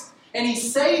Christ, and he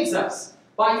saves us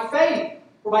by faith.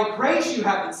 For by grace you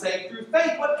have been saved through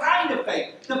faith. What kind of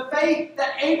faith? The faith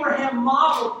that Abraham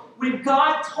modeled when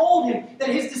God told him that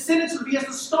his descendants would be as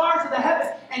the stars of the heaven.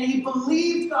 And he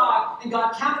believed God, and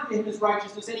God counted to him his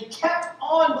righteousness. And he kept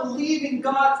on believing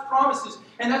God's promises.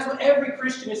 And that's what every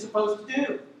Christian is supposed to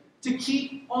do. To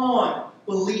keep on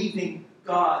believing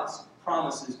God's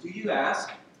promises. Do you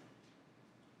ask?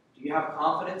 Do you have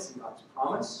confidence in God's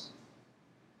promise?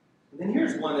 And then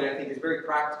here's one that I think is very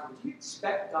practical. Do you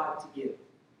expect God to give?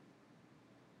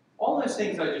 All those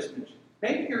things I just mentioned.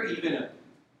 Maybe you're even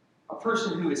a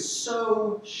person who is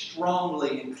so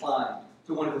strongly inclined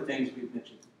to one of the things we've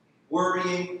mentioned.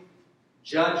 Worrying,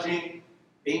 judging,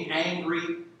 being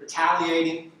angry,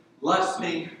 retaliating,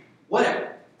 lusting,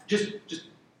 whatever. Just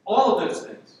all of those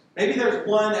things. Maybe there's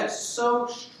one that's so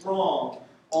strong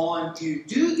on you.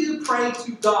 Do you pray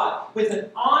to God with an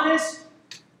honest,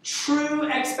 true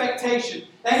expectation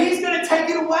that he's going to take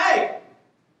it away?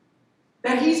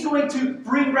 That he's going to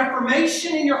bring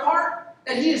reformation in your heart?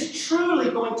 That he is truly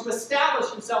going to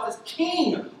establish himself as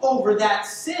king over that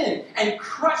sin and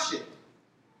crush it?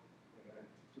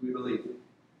 Do we believe it?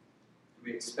 Do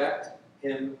we expect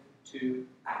him to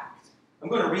act? I'm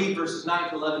going to read verses 9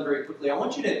 to 11 very quickly. I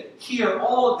want you to hear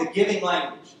all of the giving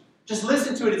language. Just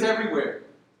listen to it. It's everywhere.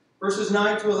 Verses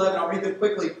 9 to 11, I'll read them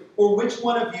quickly. Or which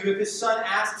one of you, if his son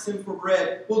asks him for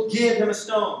bread, will give him a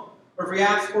stone? Or if he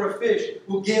asks for a fish,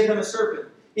 will give him a serpent?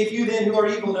 If you then, who are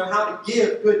evil, know how to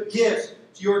give good gifts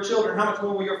to your children, how much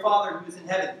more will your Father who is in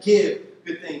heaven give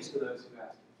good things to those who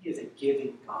ask him? He is a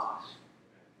giving God.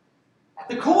 At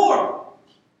the core,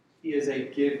 he is a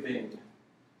giving,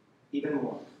 even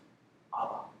more,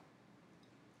 Abba.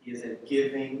 He is a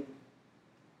giving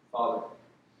Father.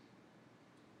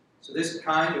 So this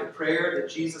kind of prayer that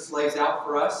Jesus lays out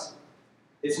for us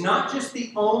is not just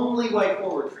the only way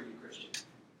forward for you, Christian.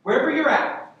 Wherever you're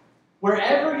at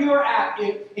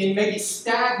in maybe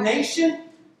stagnation,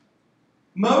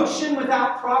 motion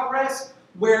without progress,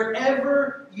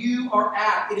 wherever you are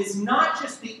at, it is not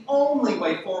just the only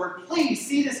way forward. Please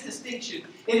see this distinction.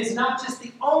 It is not just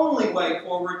the only way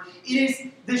forward. It is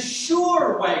the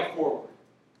sure way forward.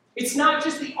 It's not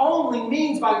just the only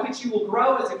means by which you will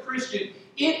grow as a Christian.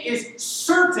 It is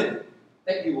certain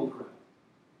that you will grow.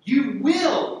 You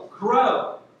will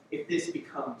grow if this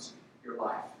becomes your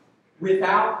life.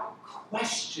 Without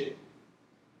question.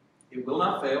 It will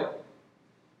not fail.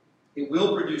 It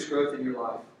will produce growth in your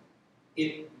life.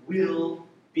 It will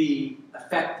be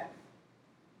effective.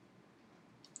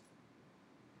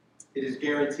 It is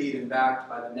guaranteed and backed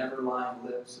by the never-lying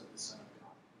lips of the Son of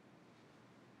God,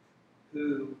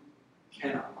 who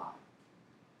cannot lie,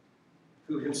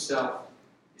 who himself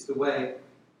is the way,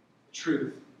 the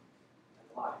truth, and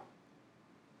the life.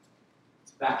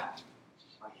 It's backed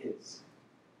by his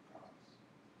promise.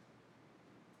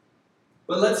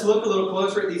 But let's look a little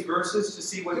closer at these verses to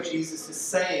see what Jesus is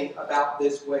saying about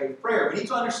this way of prayer. We need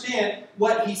to understand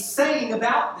what he's saying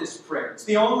about this prayer. It's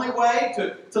the only way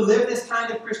to live this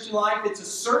kind of Christian life. It's a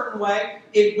certain way.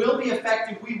 It will be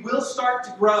effective. We will start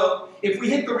to grow if we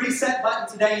hit the reset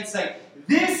button today and say,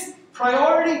 this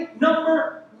priority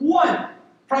number one.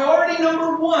 Priority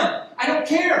number one. I don't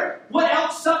care what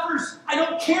else suffers. I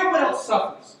don't care what else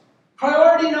suffers.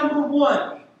 Priority number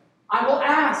one. I will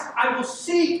ask, I will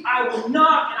seek, I will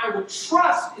knock, and I will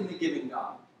trust in the giving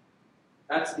God.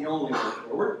 That's the only way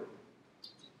forward.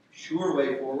 Sure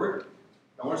way forward.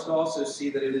 I want us to also see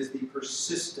that it is the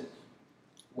persistent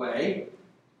way.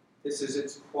 This is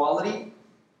its quality.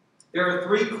 There are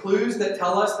 3 clues that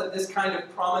tell us that this kind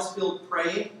of promise-filled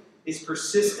praying is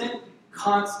persistent,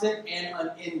 constant, and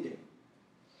unending.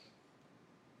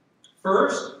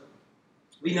 First,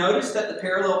 we notice that the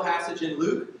parallel passage in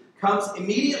Luke comes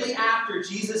immediately after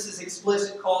Jesus'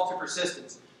 explicit call to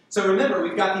persistence. So remember,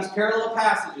 we've got these parallel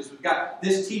passages. We've got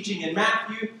this teaching in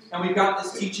Matthew, and we've got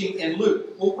this teaching in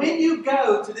Luke. Well, when you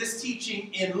go to this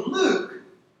teaching in Luke,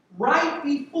 right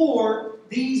before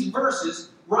these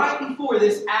verses, right before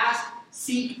this ask,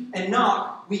 seek, and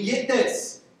knock, we get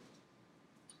this.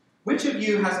 Which of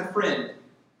you has a friend?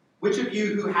 Which of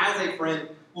you who has a friend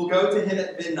will go to him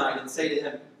at midnight and say to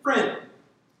him,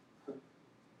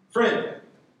 Friend,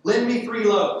 lend me 3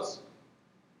 loaves,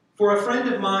 for a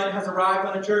friend of mine has arrived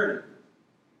on a journey,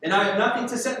 and I have nothing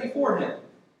to set before him.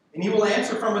 And he will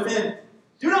answer from within,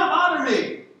 Do not bother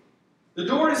me. The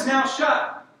door is now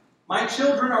shut. My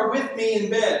children are with me in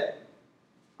bed.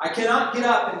 I cannot get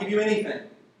up and give you anything.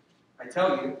 I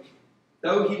tell you,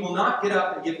 though he will not get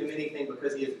up and give him anything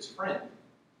because he is his friend,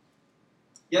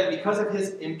 yet because of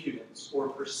his impudence or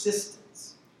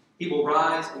persistence, he will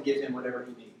rise and give him whatever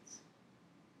he needs.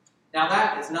 Now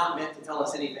that is not meant to tell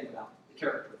us anything about the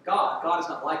character of God. God is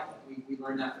not like that. We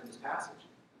learn that from this passage.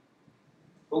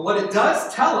 But what it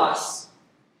does tell us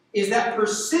is that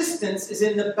persistence is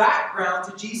in the background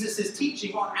to Jesus'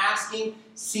 teaching on asking,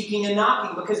 seeking, and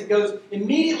knocking, because it goes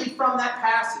immediately from that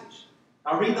passage.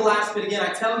 I'll read the last bit again.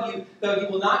 I tell you, though he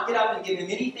will not get up and give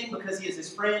him anything because he is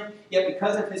his friend, yet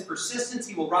because of his persistence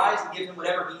he will rise and give him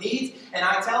whatever he needs. And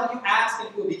I tell you, ask and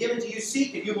it will be given to you,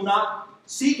 seek and you will not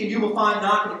seek and you will find,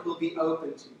 knock and it will be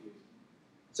open to you.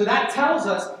 So that tells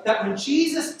us that when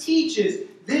Jesus teaches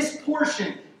this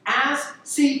portion, ask,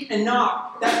 seek, and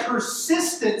knock, that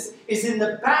persistence is in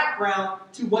the background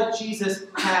to what Jesus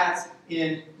has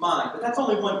in mind. But that's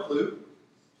only one clue.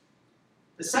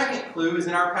 The second clue is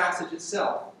in our passage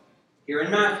itself, here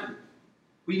in Matthew.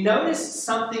 We notice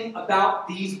something about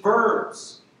these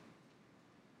verbs.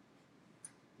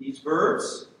 These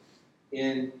verbs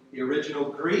in the original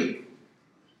Greek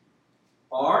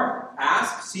are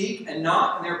ask, seek, and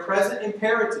knock, and they're present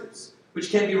imperatives,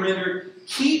 which can be rendered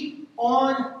keep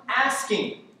on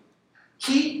asking,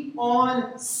 keep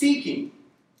on seeking,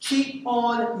 keep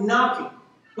on knocking,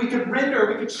 We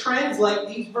could translate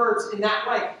these verbs in that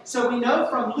way. So we know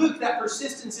from Luke that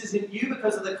persistence is in view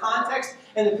because of the context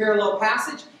and the parallel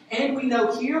passage. And we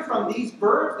know here from these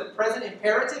verbs, the present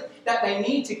imperative, that they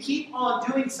need to keep on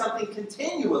doing something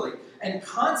continually and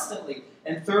constantly.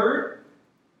 And third,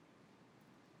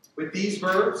 with these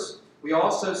verbs, we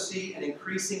also see an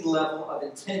increasing level of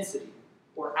intensity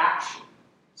or action.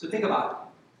 So think about it.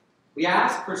 We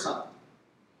ask for something.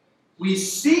 We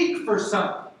seek for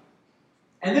something.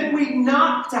 And then we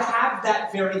knock to have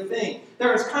that very thing.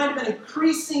 There is kind of an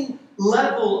increasing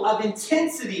level of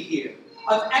intensity here,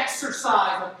 of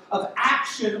exercise, of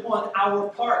action on our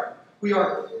part. We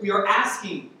are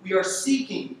asking, we are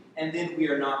seeking, and then we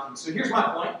are knocking. So here's my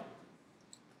point.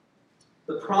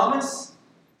 The promise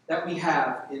that we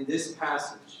have in this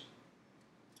passage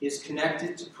is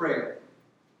connected to prayer,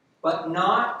 but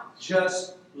not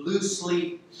just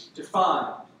loosely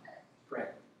defined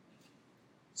prayer.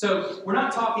 So we're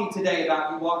not talking today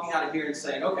about you walking out of here and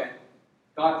saying, okay,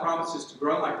 God promises to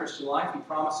grow my Christian life. He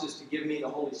promises to give me the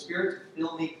Holy Spirit, to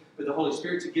fill me with the Holy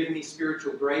Spirit, to give me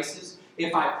spiritual graces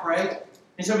if I pray.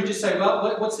 And so we just say,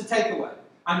 well, what's the takeaway?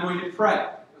 I'm going to pray.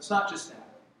 It's not just that.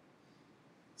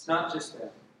 It's not just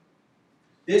that.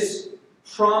 This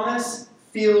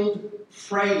promise-filled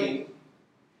praying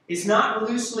is not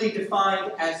loosely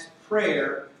defined as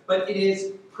prayer, but it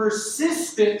is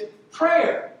persistent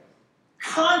prayer.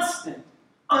 Constant,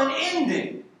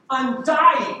 unending,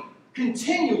 undying,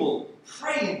 continual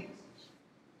praying.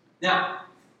 Now,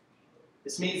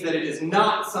 this means that it is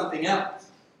not something else.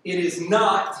 It is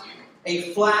not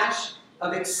a flash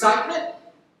of excitement,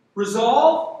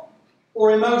 resolve,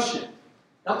 or emotion.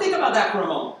 Now think about that for a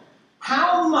moment.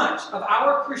 How much of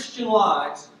our Christian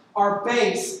lives are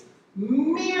based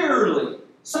merely,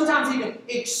 sometimes even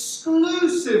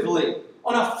exclusively,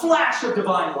 on a flash of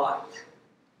divine light?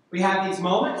 We have these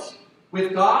moments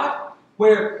with God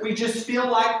where we just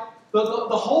feel like the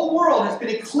whole world has been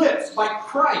eclipsed by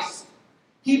Christ.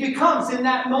 He becomes in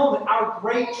that moment our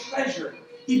great treasure.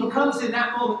 He becomes in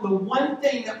that moment the one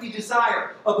thing that we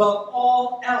desire above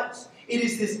all else. It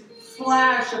is this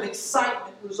flash of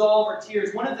excitement, resolve, or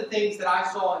tears. One of the things that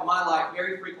I saw in my life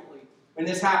very frequently when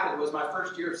this happened was my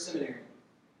first year of seminary.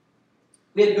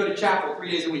 We had to go to chapel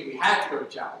 3 days a week. We had to go to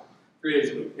chapel 3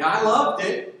 days a week. Now, I loved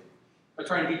it. I'm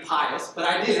trying to be pious, but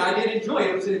I did enjoy it.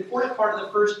 It was an important part of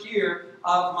the first year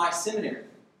of my seminary.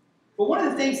 But one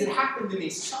of the things that happened to me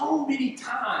so many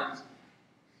times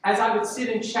as I would sit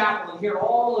in chapel and hear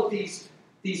all of these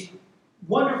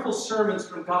wonderful sermons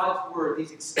from God's Word,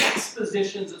 these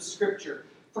expositions of Scripture,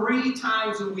 3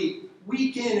 times a week,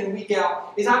 week in and week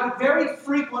out, is I would very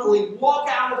frequently walk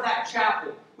out of that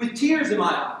chapel with tears in my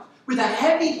eyes, with a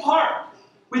heavy heart,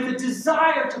 with a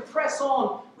desire to press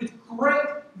on with great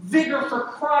vigor for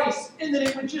Christ, and then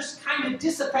it would just kind of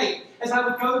dissipate as I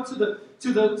would go to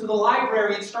the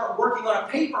library and start working on a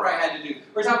paper I had to do,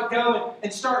 or as I would go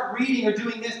and start reading or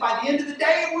doing this. By the end of the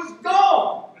day, it was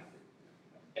gone.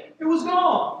 It was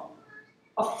gone.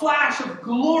 A flash of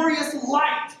glorious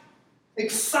light,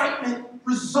 excitement,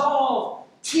 resolve,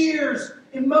 tears,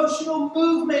 emotional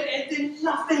movement, and then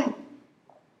nothing.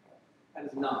 That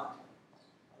is not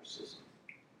persistent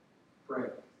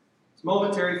prayer. It's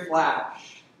momentary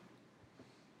flash.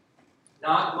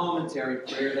 Not momentary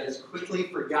prayer that is quickly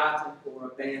forgotten or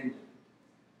abandoned.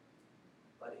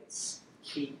 But it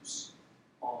keeps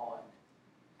on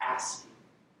asking,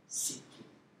 seeking,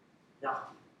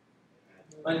 knocking.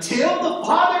 Until the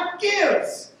Father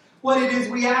gives what it is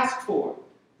we ask for.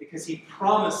 Because He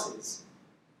promises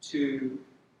to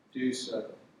do so.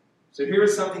 So here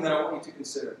is something that I want you to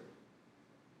consider.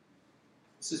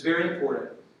 This is very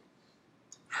important.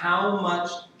 How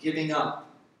much giving up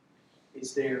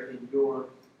is there in your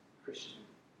Christian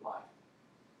life?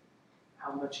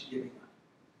 How much giving up?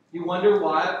 You wonder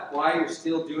why you're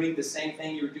still doing the same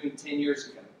thing you were doing 10 years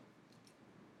ago.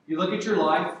 You look at your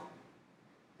life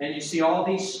and you see all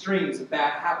these strings of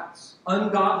bad habits,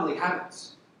 ungodly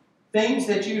habits, things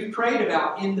that you've prayed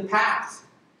about in the past.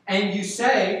 And you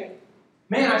say,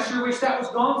 man, I sure wish that was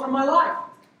gone from my life.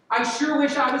 I sure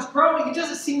wish I was growing. It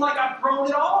doesn't seem like I've grown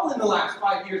at all in the last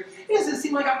 5 years. It doesn't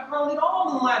seem like I've grown at all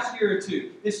in the last year or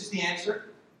two. This is the answer.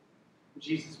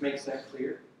 Jesus makes that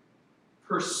clear.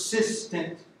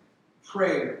 Persistent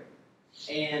prayer,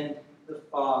 and the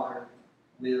Father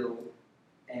will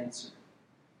answer.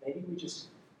 Maybe we just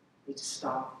need to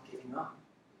stop giving up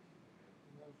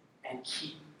and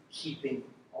keeping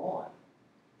on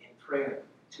in prayer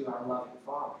to our loving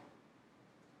Father.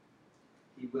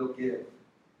 He will give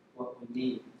what we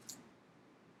need.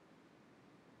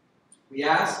 We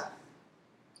ask,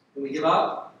 and we give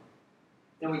up,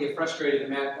 Then we get frustrated and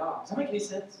mad at God. Does that make any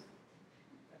sense?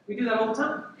 We do that all the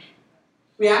time.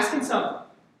 We ask Him something,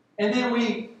 and then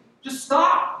we just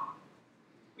stop.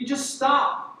 We just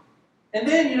stop. And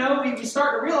then, we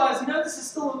start to realize, this is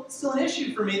still an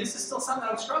issue for me. This is still something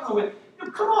I'm struggling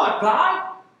with. Come on,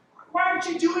 God. Why aren't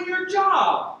you doing your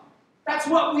job? That's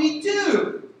what we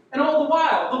do. And all the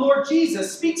while, the Lord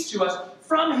Jesus speaks to us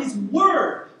from His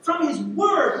Word. From His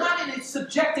Word, not in its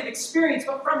subjective experience,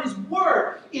 but from His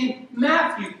Word in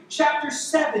Matthew chapter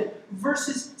 7,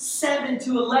 verses 7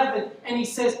 to 11. And He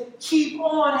says, keep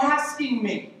on asking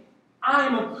me. I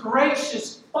am a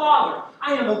gracious Father.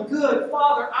 I am a good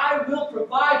Father. I will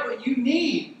provide what you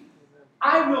need.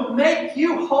 I will make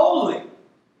you holy.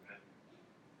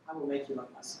 I will make you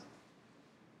like myself.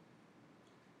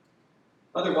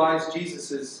 Otherwise,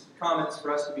 Jesus' comments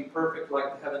for us to be perfect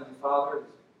like the Heavenly Father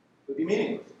would be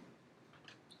meaningless.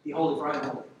 Be holy for I am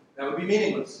holy. That would be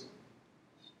meaningless.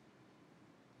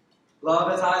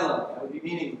 Love as I love. That would be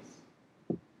meaningless.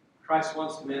 Christ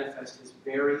wants to manifest His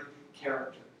very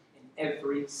character in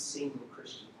every single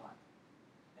Christian life.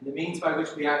 And the means by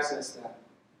which we access that,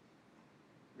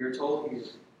 we are told here,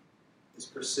 is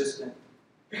persistent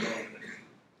prayer.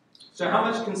 So how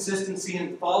much consistency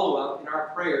and follow-up in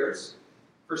our prayers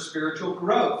for spiritual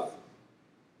growth?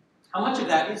 How much of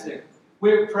that is there?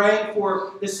 We're praying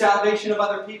for the salvation of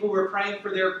other people. We're praying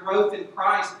for their growth in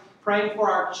Christ. Praying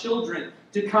for our children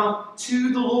to come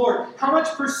to the Lord. How much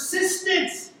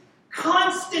persistence,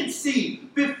 constancy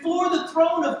before the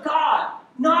throne of God.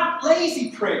 Not lazy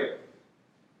prayer.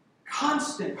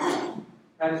 Constant.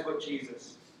 That is what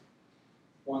Jesus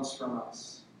wants from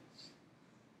us.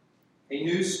 A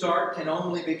new start can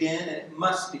only begin, and it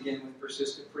must begin with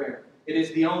persistent prayer. It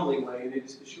is the only way, and it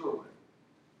is the sure way.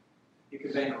 You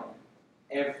can bank on it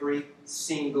every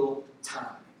single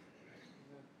time,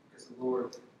 because the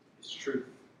Lord is truth.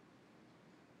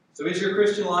 So is your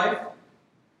Christian life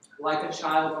like a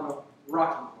child on a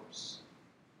rocking horse?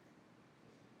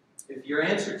 If your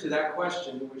answer to that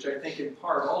question, which I think in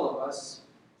part all of us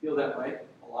feel that way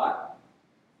a lot,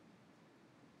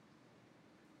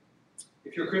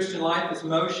 if your Christian life is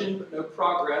motion but no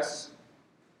progress,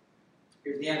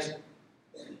 here's the answer.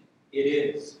 It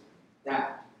is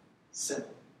that simple.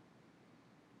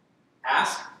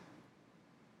 Ask,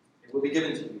 it will be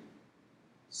given to you.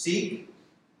 Seek,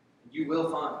 and you will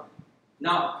find.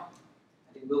 Knock,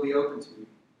 and it will be open to you.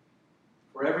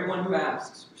 For everyone who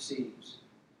asks receives.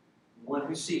 The one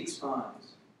who seeks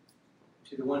finds.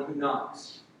 To the one who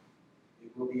knocks,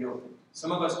 it will be open.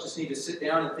 Some of us just need to sit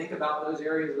down and think about those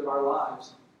areas of our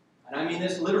lives. And I mean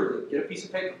this literally. Get a piece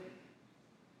of paper.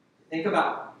 Think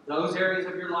about those areas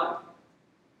of your life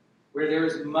where there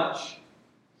is much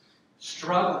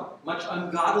struggle, much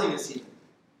ungodliness even.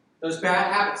 Those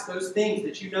bad habits, those things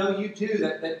that you know you do,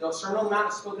 that the Sermon on the Mount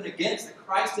is spoken against, that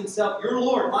Christ Himself, your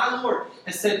Lord, my Lord,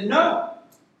 has said, no.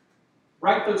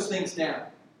 Write those things down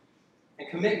and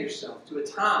commit yourself to a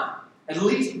time, at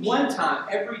least one time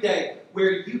every day,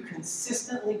 where you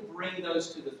consistently bring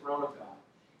those to the throne of God.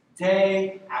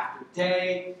 Day after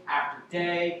day after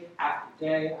day after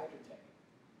day after day.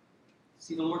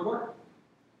 See the Lord work.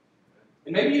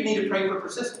 And maybe you need to pray for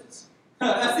persistence.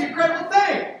 That's the incredible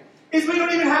thing, is we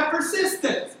don't even have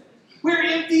persistence. We're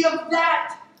empty of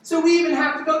that. So we even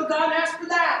have to go to God and ask for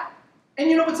that. And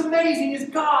you know what's amazing is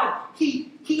God,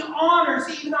 He honors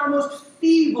even our most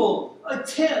feeble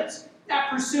attempts at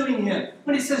pursuing Him.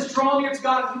 When He says, draw near to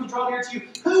God, and He will draw near to you.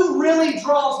 Who really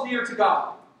draws near to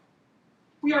God?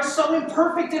 We are so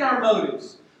imperfect in our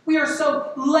motives. We are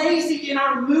so lazy in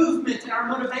our movement and our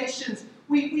motivations.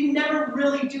 We never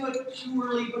really do it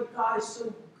purely, but God is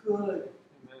so good.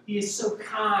 Amen. He is so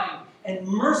kind and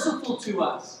merciful to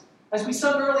us. As we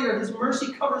sung earlier, His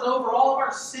mercy covers over all of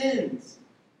our sins.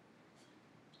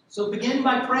 So begin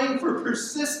by praying for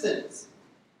persistence.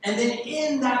 And then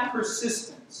in that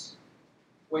persistence,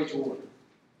 wage war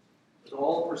with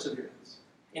all perseverance,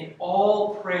 in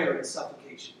all prayer and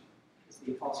supplication, as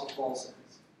the Apostle Paul says,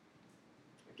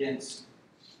 against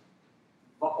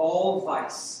all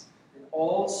vice and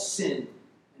all sin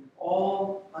and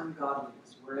all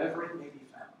ungodliness, wherever it may be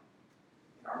found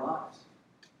in our lives.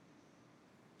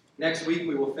 Next week,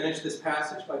 we will finish this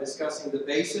passage by discussing the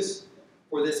basis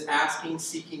for this asking,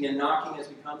 seeking, and knocking as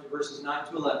we come to verses 9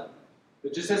 to 11.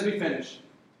 But just as we finish,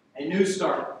 a new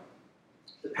start.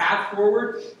 The path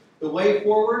forward, the way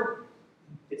forward,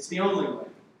 it's the only way,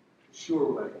 the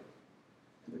sure way,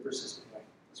 and the persistent way.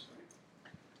 Let's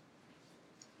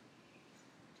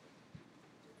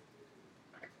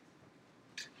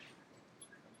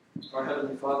pray. Our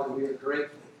Heavenly Father, we are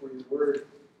grateful for your word.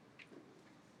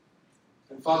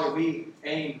 And Father, we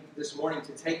aim this morning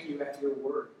to take you at your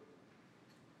word.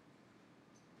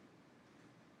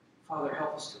 Father,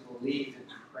 help us to believe in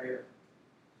prayer.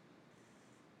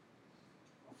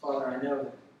 Father, I know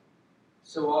that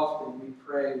so often we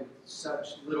pray with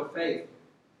such little faith.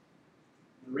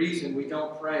 The reason we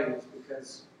don't pray is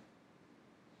because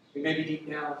we maybe deep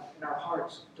down in our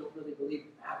hearts don't really believe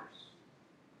it matters.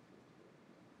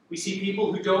 We see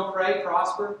people who don't pray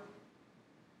prosper.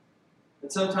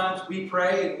 And sometimes we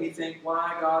pray and we think,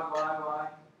 why, God, why?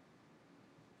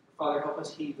 Father, help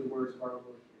us heed the words of our Lord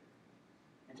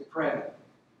here. And to pray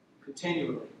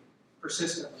continually,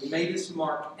 persistently. May this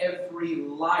mark every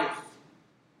life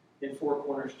in Four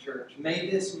Corners Church. May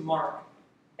this mark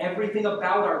everything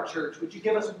about our church. Would you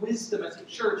give us wisdom as a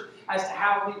church as to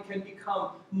how we can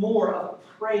become more of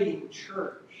a praying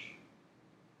church?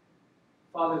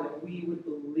 Father, that we would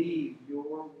believe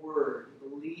your word,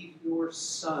 believe your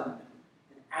Son,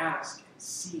 and ask and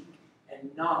seek and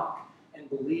knock and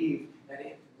believe that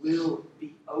it will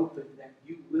be open, that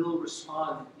you will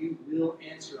respond, that you will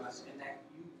answer us, and that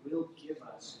you will give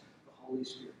us the Holy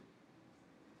Spirit.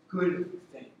 Good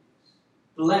things.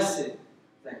 Blessed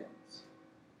things.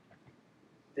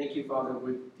 Thank you, Father.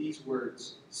 Would these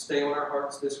words stay on our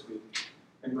hearts this week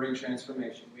and bring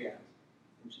transformation, we ask.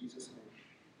 In Jesus' name.